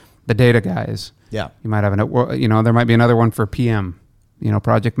the data guys. Yeah. You might have there might be another one for PM,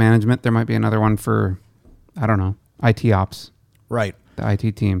 project management. There might be another one for, I don't know, IT ops. Right. The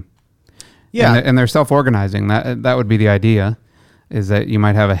IT team. Yeah. And they're self-organizing. That would be the idea, is that you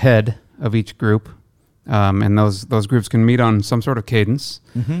might have a head of each group, and those groups can meet on some sort of cadence.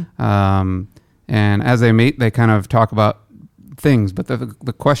 Mm-hmm. And as they meet, they kind of talk about things. But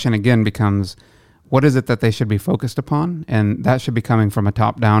the question again becomes, what is it that they should be focused upon? And that should be coming from a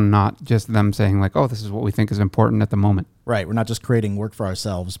top down, not just them saying like, oh, this is what we think is important at the moment. Right. We're not just creating work for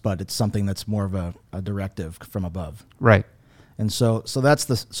ourselves, but it's something that's more of a directive from above. Right. And so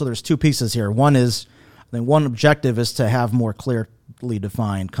there's two pieces here. One is, I think one objective is to have more clearly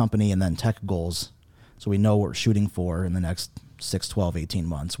defined company and then tech goals, so we know what we're shooting for in the next 6, 12, 18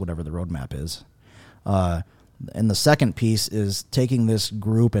 months, whatever the roadmap is. And the second piece is taking this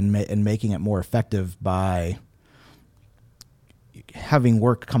group and making it more effective by having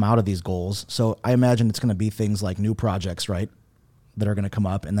work come out of these goals. So I imagine it's going to be things like new projects, right, that are going to come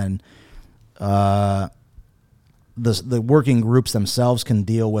up, and then the working groups themselves can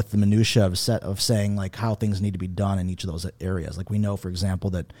deal with the minutia of saying like how things need to be done in each of those areas. Like we know, for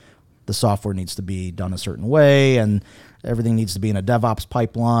example, that the software needs to be done a certain way, and everything needs to be in a DevOps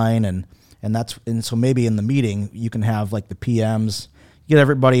pipeline, and so maybe in the meeting you can have like the PMs get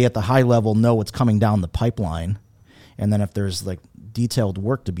everybody at the high level know what's coming down the pipeline, and then if there's like detailed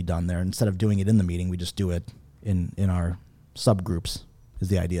work to be done there, instead of doing it in the meeting, we just do it in our subgroups is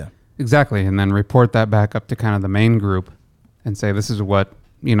the idea. Exactly, and then report that back up to kind of the main group and say this is what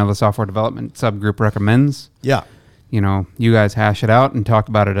the software development subgroup recommends. Yeah. You guys hash it out and talk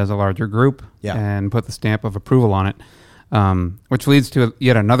about it as a larger group, and put the stamp of approval on it. Which leads to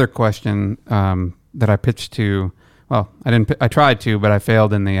yet another question that I pitched to. Well, I tried to, but I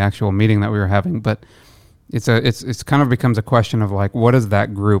failed in the actual meeting that we were having. But it's kind of becomes a question of like, what is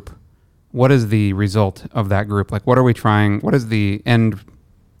that group? What is the result of that group? Like, what are we trying? What is the end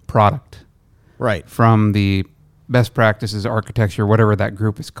product? Right. From the best practices architecture, whatever that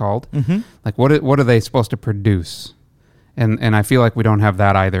group is called. Mm-hmm. Like, what are they supposed to produce? And I feel like we don't have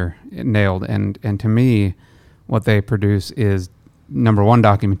that either nailed. And to me, what they produce is, number one,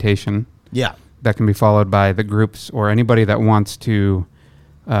 documentation. Yeah. That can be followed by the groups or anybody that wants to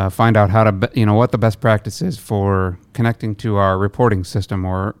find out how to, what the best practice is for connecting to our reporting system,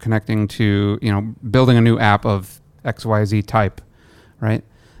 or connecting to, building a new app of XYZ type, right?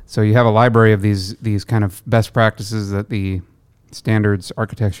 So you have a library of these kind of best practices that the standards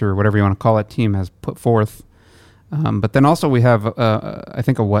architecture, whatever you want to call it, team has put forth. But then also we have, I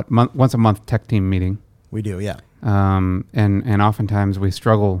think, once a month tech team meeting. We do, yeah. And oftentimes we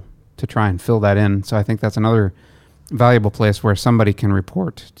struggle to try and fill that in. So I think that's another valuable place where somebody can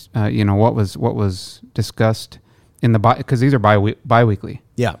report, what was discussed in the because these are bi-weekly.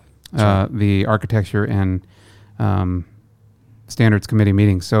 Yeah. The architecture and standards committee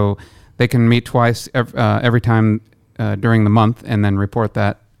meetings. So they can meet twice every time during the month and then report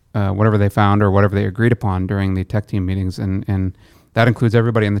that whatever they found or whatever they agreed upon during the tech team meetings. And that includes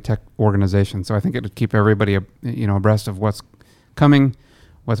everybody in the tech organization. So I think it would keep everybody abreast of what's coming,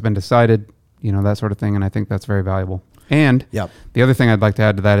 what's been decided, that sort of thing. And I think that's very valuable. And the other thing I'd like to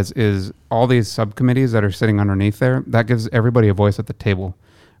add to that is all these subcommittees that are sitting underneath there, that gives everybody a voice at the table,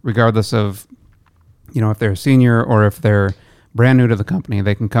 regardless of, if they're a senior or if they're brand new to the company,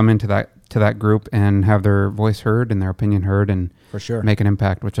 they can come into that group and have their voice heard and their opinion heard and for sure make an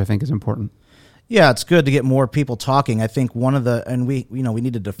impact, which I think is important. Yeah, it's good to get more people talking. I think we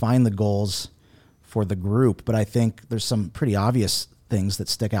need to define the goals for the group, but I think there's some pretty obvious things that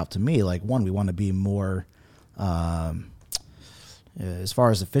stick out to me. Like one, we want to be more, as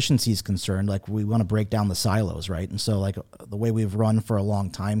far as efficiency is concerned, like we want to break down the silos, right? And so like the way we've run for a long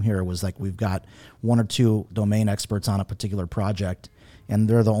time here was like we've got one or two domain experts on a particular project, and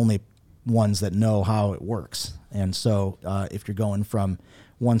they're the only ones that know how it works. And so if you're going from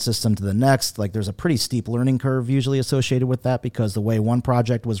one system to the next, like there's a pretty steep learning curve usually associated with that because the way one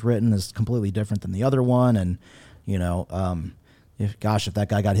project was written is completely different than the other one. And, if that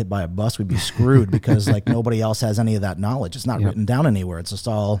guy got hit by a bus, we'd be screwed because like nobody else has any of that knowledge. It's not written down anywhere. It's just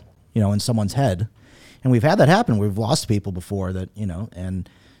all, in someone's head. And we've had that happen. We've lost people before that,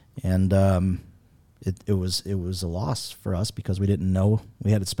 it was a loss for us because we didn't know. We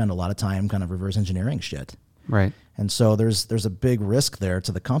had to spend a lot of time kind of reverse engineering shit. Right. And so there's a big risk there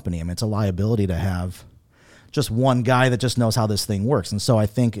to the company. I mean, it's a liability to have just one guy that just knows how this thing works. And so I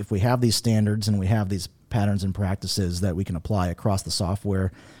think if we have these standards and we have these patterns and practices that we can apply across the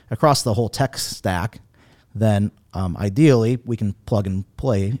software, across the whole tech stack, then ideally we can plug and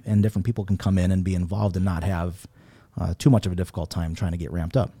play and different people can come in and be involved and not have too much of a difficult time trying to get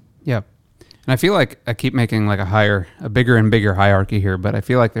ramped up. Yeah. And I feel like I keep making like a bigger and bigger hierarchy here, but I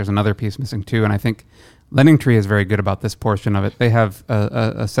feel like there's another piece missing too. And I think LendingTree is very good about this portion of it. They have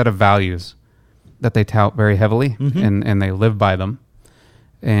a set of values that they tout very heavily, and they live by them.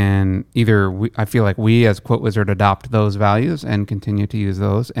 And I feel like we as Quote Wizard adopt those values and continue to use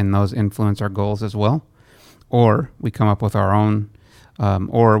those, and those influence our goals as well. Or we come up with our own,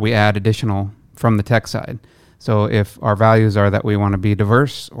 or we add additional from the tech side. So if our values are that we want to be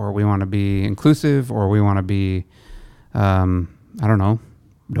diverse, or we want to be inclusive, or we want to be, don't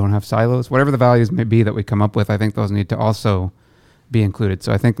have silos, whatever the values may be that we come up with, I think those need to also be included.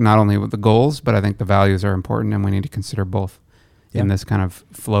 So I think not only with the goals, but I think the values are important, and we need to consider both in this kind of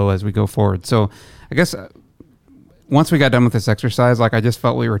flow as we go forward. So I guess once we got done with this exercise, like I just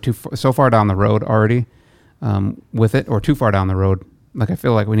felt we were so far down the road already with it, or too far down the road. Like I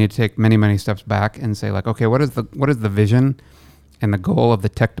feel like we need to take many, many steps back and say like, okay, what is the vision and the goal of the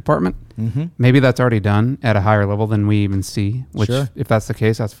tech department? Mm-hmm. Maybe that's already done at a higher level than we even see, which if that's the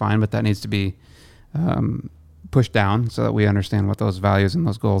case, that's fine, but that needs to be pushed down so that we understand what those values and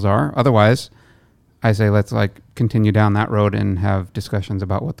those goals are. Otherwise, I say let's like continue down that road and have discussions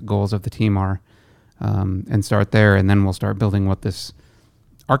about what the goals of the team are, and start there, and then we'll start building what this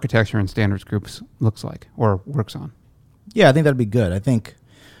architecture and standards groups looks like or works on. Yeah, I think that'd be good. I think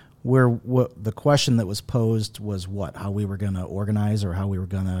what the question that was posed was how we were going to organize, or how we were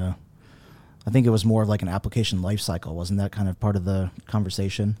going to. I think it was more of like an application life cycle. Wasn't that kind of part of the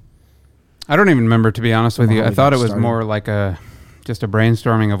conversation? I don't even remember, to be honest with you. I thought it was more like just a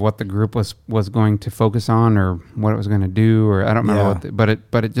brainstorming of what the group was going to focus on, or what it was going to do, or I don't remember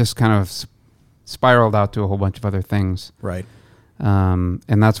but it just kind of spiraled out to a whole bunch of other things. Right. And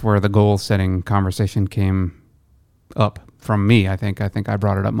that's where the goal setting conversation came up from me. I think I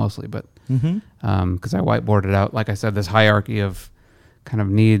brought it up mostly, but because I whiteboarded out, like I said, this hierarchy of kind of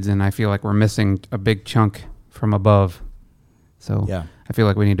needs, and I feel like we're missing a big chunk from above. So I feel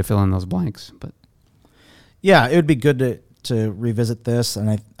like we need to fill in those blanks. But yeah, it would be good to revisit this,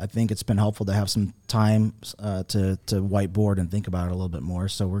 and I think it's been helpful to have some time to whiteboard and think about it a little bit more.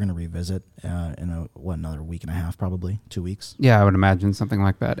 So we're going to revisit in another week and a half, probably 2 weeks. Yeah, I would imagine something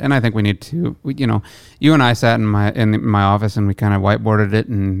like that. And I think we need to, you and I sat in my office and we kind of whiteboarded it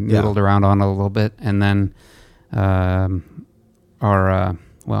and noodled around on it a little bit, and then our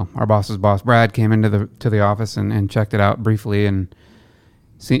boss's boss Brad came into the office and checked it out briefly and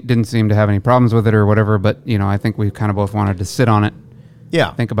didn't seem to have any problems with it or whatever, but I think we kind of both wanted to sit on it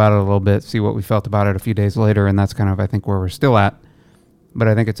Yeah. think about it a little bit, see what we felt about it a few days later, and that's kind of, I think, where we're still at. But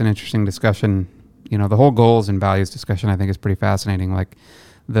I think it's an interesting discussion. You know, the whole goals and values discussion, I think, is pretty fascinating. Like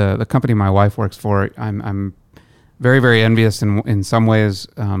the company my wife works for, I'm very, very envious in some ways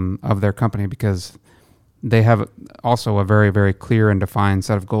of their company, because they have also a very, very clear and defined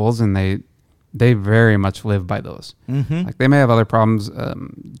set of goals, and they very much live by those. Mm-hmm. Like they may have other problems,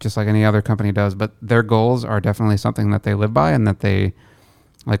 just like any other company does, but their goals are definitely something that they live by, and that they,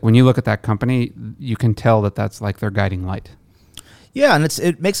 like when you look at that company, you can tell that that's like their guiding light. Yeah, and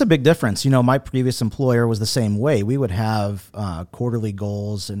it makes a big difference. You know, my previous employer was the same way. We would have quarterly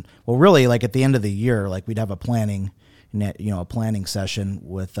goals, and really, like at the end of the year, like we'd have a planning session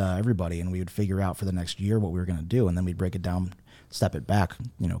with everybody, and we would figure out for the next year what we were going to do, and then we'd break it down, step it back,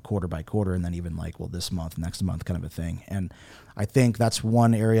 quarter by quarter, and then even like, well, this month, next month, kind of a thing. And I think that's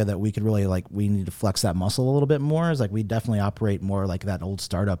one area that we could really we need to flex that muscle a little bit more. Is like we definitely operate more like that old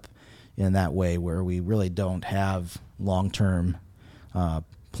startup in that way, where we really don't have long-term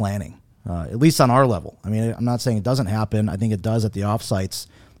planning, at least on our level. I mean, I'm not saying it doesn't happen. I think it does at the offsites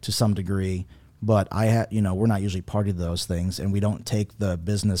to some degree, but we're not usually party to those things, and we don't take the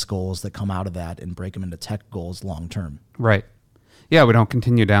business goals that come out of that and break them into tech goals long term. Right. Yeah, we don't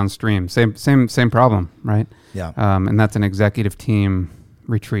continue downstream. Same problem, right? Yeah. And that's an executive team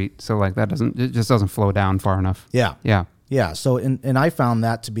retreat. So like it just doesn't flow down far enough. Yeah. Yeah. Yeah. So and I found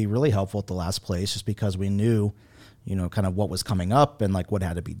that to be really helpful at the last place, just because we knew, kind of what was coming up and like what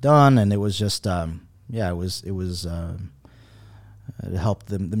had to be done, and it was just it helped.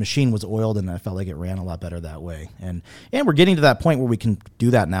 The machine was oiled, and I felt like it ran a lot better that way. And we're getting to that point where we can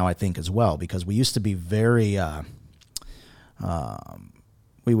do that now, I think, as well, because we used to be very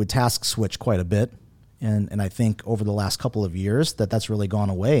we would task switch quite a bit, and I think over the last couple of years that's really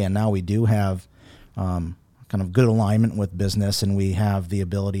gone away, and now we do have kind of good alignment with business, and we have the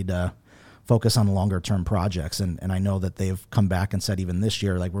ability to focus on longer term projects. And I know that they've come back and said even this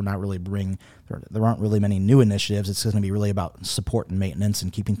year, like there aren't really many new initiatives. It's going to be really about support and maintenance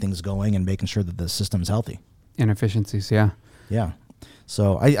and keeping things going and making sure that the system's healthy. Inefficiencies, yeah. Yeah.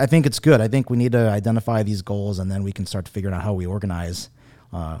 So I think it's good. I think we need to identify these goals, and then we can start to figure out how we organize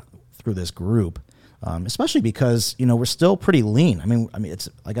through this group. Especially because, we're still pretty lean. I mean, it's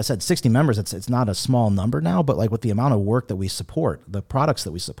like I said, 60 members, it's not a small number now, but like with the amount of work that we support, the products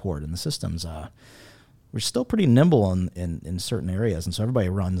that we support and the systems, we're still pretty nimble in certain areas. And so everybody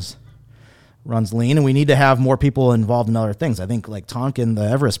runs lean, and we need to have more people involved in other things. I think like Tonkin, the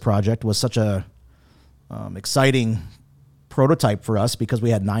Everest project, was such a exciting prototype for us because we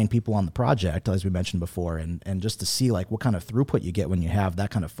had 9 people on the project, as we mentioned before, and just to see like what kind of throughput you get when you have that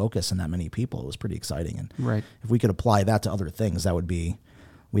kind of focus and that many people, it was pretty exciting. And right. If we could apply that to other things,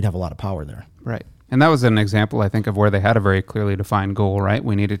 we'd have a lot of power there. Right. And that was an example, I think, of where they had a very clearly defined goal, right?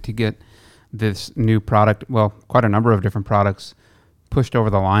 We needed to get this new product, well, quite a number of different products, pushed over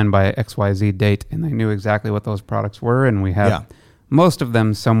the line by XYZ date, and they knew exactly what those products were, and we had most of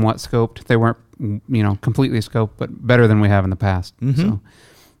them somewhat scoped. They weren't completely scoped, but better than we have in the past. Mm-hmm. So,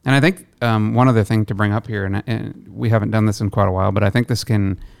 and I think one other thing to bring up here, and we haven't done this in quite a while, but I think this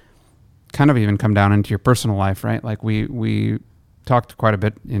can kind of even come down into your personal life, right? Like we talked quite a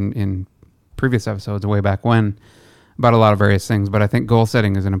bit in previous episodes way back when about a lot of various things, but I think goal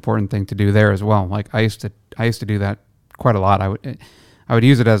setting is an important thing to do there as well. Like I used to do that quite a lot. I would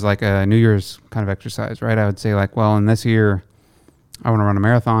use it as like a New Year's kind of exercise, right? I would say like, well, in this year, I want to run a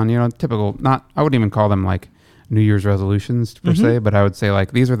marathon, typical, I wouldn't even call them like New Year's resolutions per se, but I would say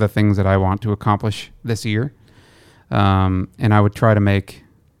like, these are the things that I want to accomplish this year. And I would try to make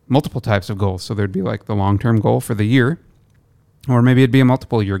multiple types of goals. So there'd be like the long-term goal for the year, or maybe it'd be a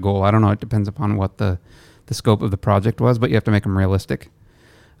multiple year goal. I don't know. It depends upon what the scope of the project was, but you have to make them realistic.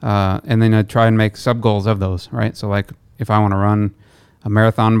 And then I'd try and make sub goals of those, right? So like if I want to run a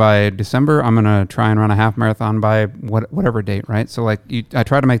marathon by December, I'm going to try and run a half marathon by whatever date, right? So like I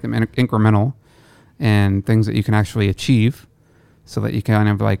try to make them incremental and things that you can actually achieve so that you kind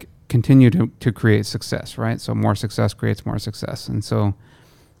of like continue to create success, right? So more success creates more success. And so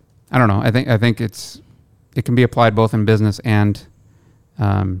I don't know. I think it can be applied both in business and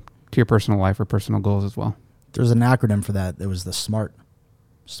to your personal life or personal goals as well. There's an acronym for that. It was the SMART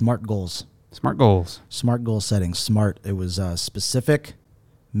goals. SMART goals. SMART goal setting. SMART. It was specific,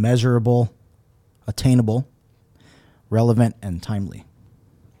 measurable, attainable, relevant, and timely.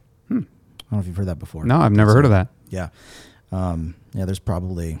 I don't know if you've heard that before. No, I've never heard of that. Yeah. There's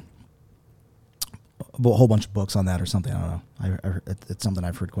probably a whole bunch of books on that or something. I don't know. It's something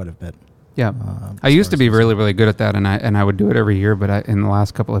I've heard quite a bit. Yeah. I used to be really, really good at that, and I would do it every year, but in the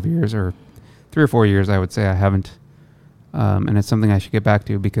last couple of years, or 3 or 4 years, I would say I haven't And it's something I should get back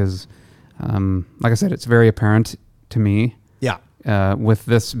to because, like I said, it's very apparent to me with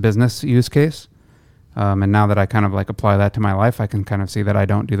this business use case. And now that I kind of like apply that to my life, I can kind of see that I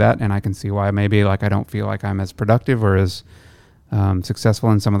don't do that. And I can see why maybe like I don't feel like I'm as productive or as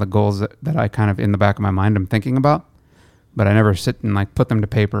successful in some of the goals that I kind of in the back of my mind I'm thinking about. But I never sit and like put them to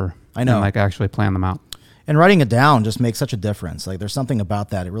paper. I know. And like actually plan them out. And writing it down just makes such a difference. Like there's something about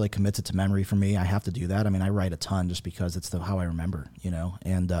that. It really commits it to memory for me. I have to do that. I mean, I write a ton just because it's how I remember,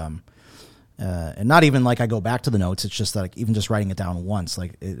 and not even like I go back to the notes. It's just like even just writing it down once,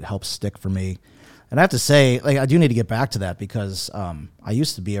 like it helps stick for me. And I have to say, like I do need to get back to that because I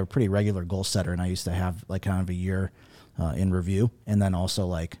used to be a pretty regular goal setter, and I used to have like kind of a year in review, and then also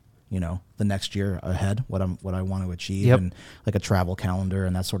like the next year ahead, what I want to achieve, and like a travel calendar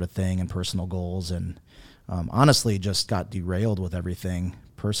and that sort of thing, and personal goals. And honestly, just got derailed with everything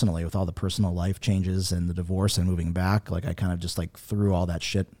personally, with all the personal life changes and the divorce and moving back. Like I kind of just like threw all that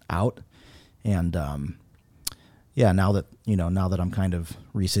shit out, and now that I'm kind of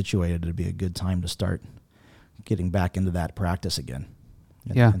resituated, it'd be a good time to start getting back into that practice again.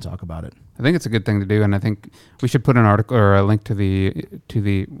 And talk about it. I think it's a good thing to do, and I think we should put an article or a link to the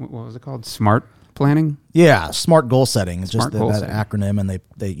what was it called? SMART planning? Yeah, SMART goal setting. It's just that acronym, and they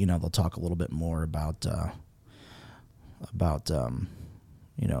they'll talk a little bit more about what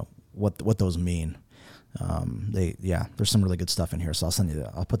those mean. There's some really good stuff in here, so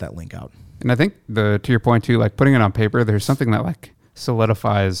I'll put that link out. And I think to your point too, like putting it on paper, there's something that like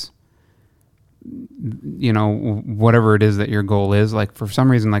solidifies whatever it is that your goal is. Like for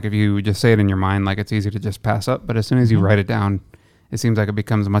some reason, like if you just say it in your mind, like it's easy to just pass up, but as soon as you write it down, it seems like it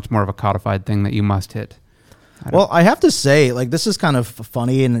becomes much more of a codified thing that you must hit. I have to say, like, this is kind of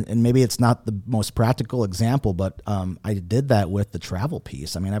funny, and maybe it's not the most practical example, but I did that with the travel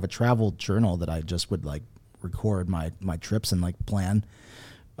piece. I mean, I have a travel journal that I just would like record my trips and like plan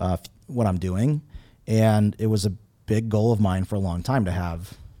what I'm doing, and it was a big goal of mine for a long time to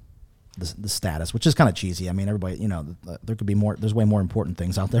have the status, which is kind of cheesy. I mean, everybody, there could be more. There's way more important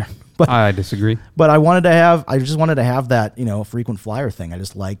things out there. But I disagree. But I just wanted to have that, frequent flyer thing.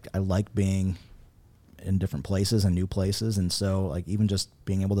 I like being in different places and new places, and so like even just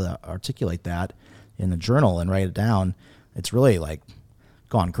being able to articulate that in the journal and write it down, it's really like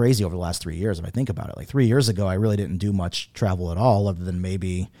gone crazy over the last 3 years if I think about it. Like 3 years ago, I really didn't do much travel at all, other than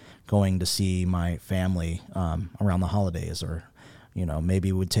maybe going to see my family around the holidays, or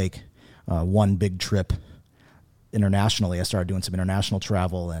maybe would take one big trip internationally. I started doing some international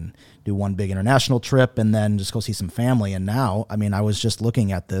travel and do one big international trip and then just go see some family. And now, I mean, I was just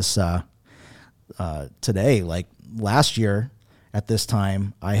looking at this today, like last year at this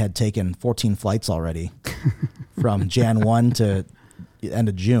time, I had taken 14 flights already from Jan 1 to the end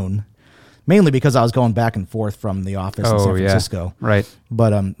of June, mainly because I was going back and forth from the office in San Francisco. Right.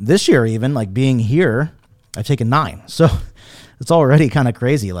 But this year, even like being here, I've taken 9. So it's already kind of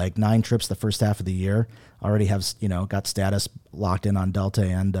crazy. Like 9 trips the first half of the year. Already have, got status locked in on Delta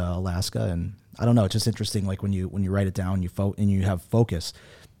and Alaska. And I don't know, it's just interesting. Like when you write it down, and you have focus,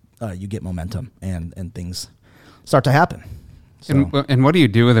 you get momentum and things start to happen. So. And what do you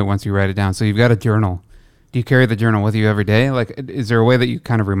do with it once you write it down? So you've got a journal. Do you carry the journal with you every day? Like, is there a way that you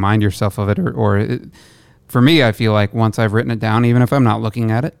kind of remind yourself of it? For me, I feel like once I've written it down, even if I'm not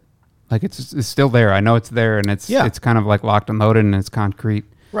looking at it, like it's still there. I know it's there, and it's kind of like locked and loaded, and it's concrete.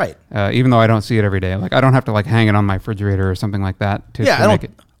 Right. Even though I don't see it every day. Like I don't have to like hang it on my refrigerator or something like that to make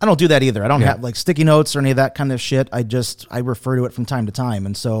it. I don't do that either. I don't have like sticky notes or any of that kind of shit. I refer to it from time to time.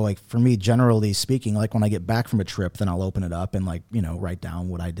 And so like for me, generally speaking, like when I get back from a trip, then I'll open it up and like, write down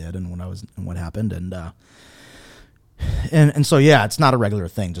what I did and what happened. And so, yeah, it's not a regular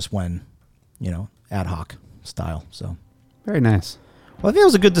thing, just when, ad hoc style. So very nice. Well, I think it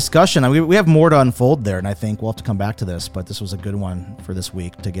was a good discussion. I mean, we have more to unfold there, and I think we'll have to come back to this, but this was a good one for this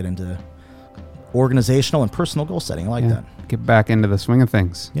week to get into organizational and personal goal setting. I like that. Get back into the swing of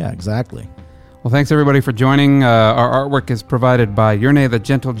things. Yeah, exactly. Well, thanks everybody for joining. Our artwork is provided by Jony the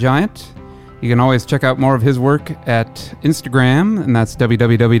Gentle Giant. You can always check out more of his work at Instagram, and that's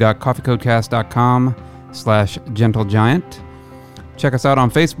www.coffeecodecast.com/gentlegiant. Check us out on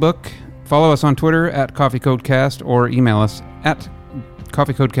Facebook. Follow us on Twitter at coffeecodecast, or email us at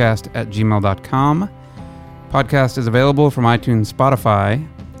coffeecodecast@gmail.com. Podcast is available from iTunes, Spotify,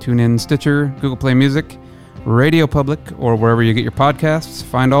 TuneIn, Stitcher, Google Play Music, Radio Public, or wherever you get your podcasts.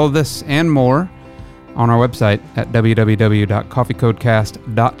 Find all of this and more on our website at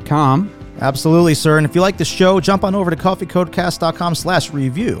www.coffeecodecast.com. Absolutely, sir. And if you like the show, jump on over to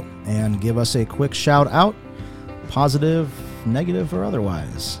coffeecodecast.com/review and give us a quick shout out, positive, negative, or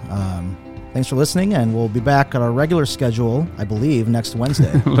otherwise. Thanks for listening, and we'll be back on our regular schedule, I believe, next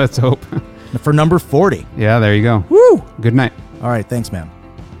Wednesday Let's hope. for number 40. Yeah, there you go. Woo! Good night. All right, thanks, man.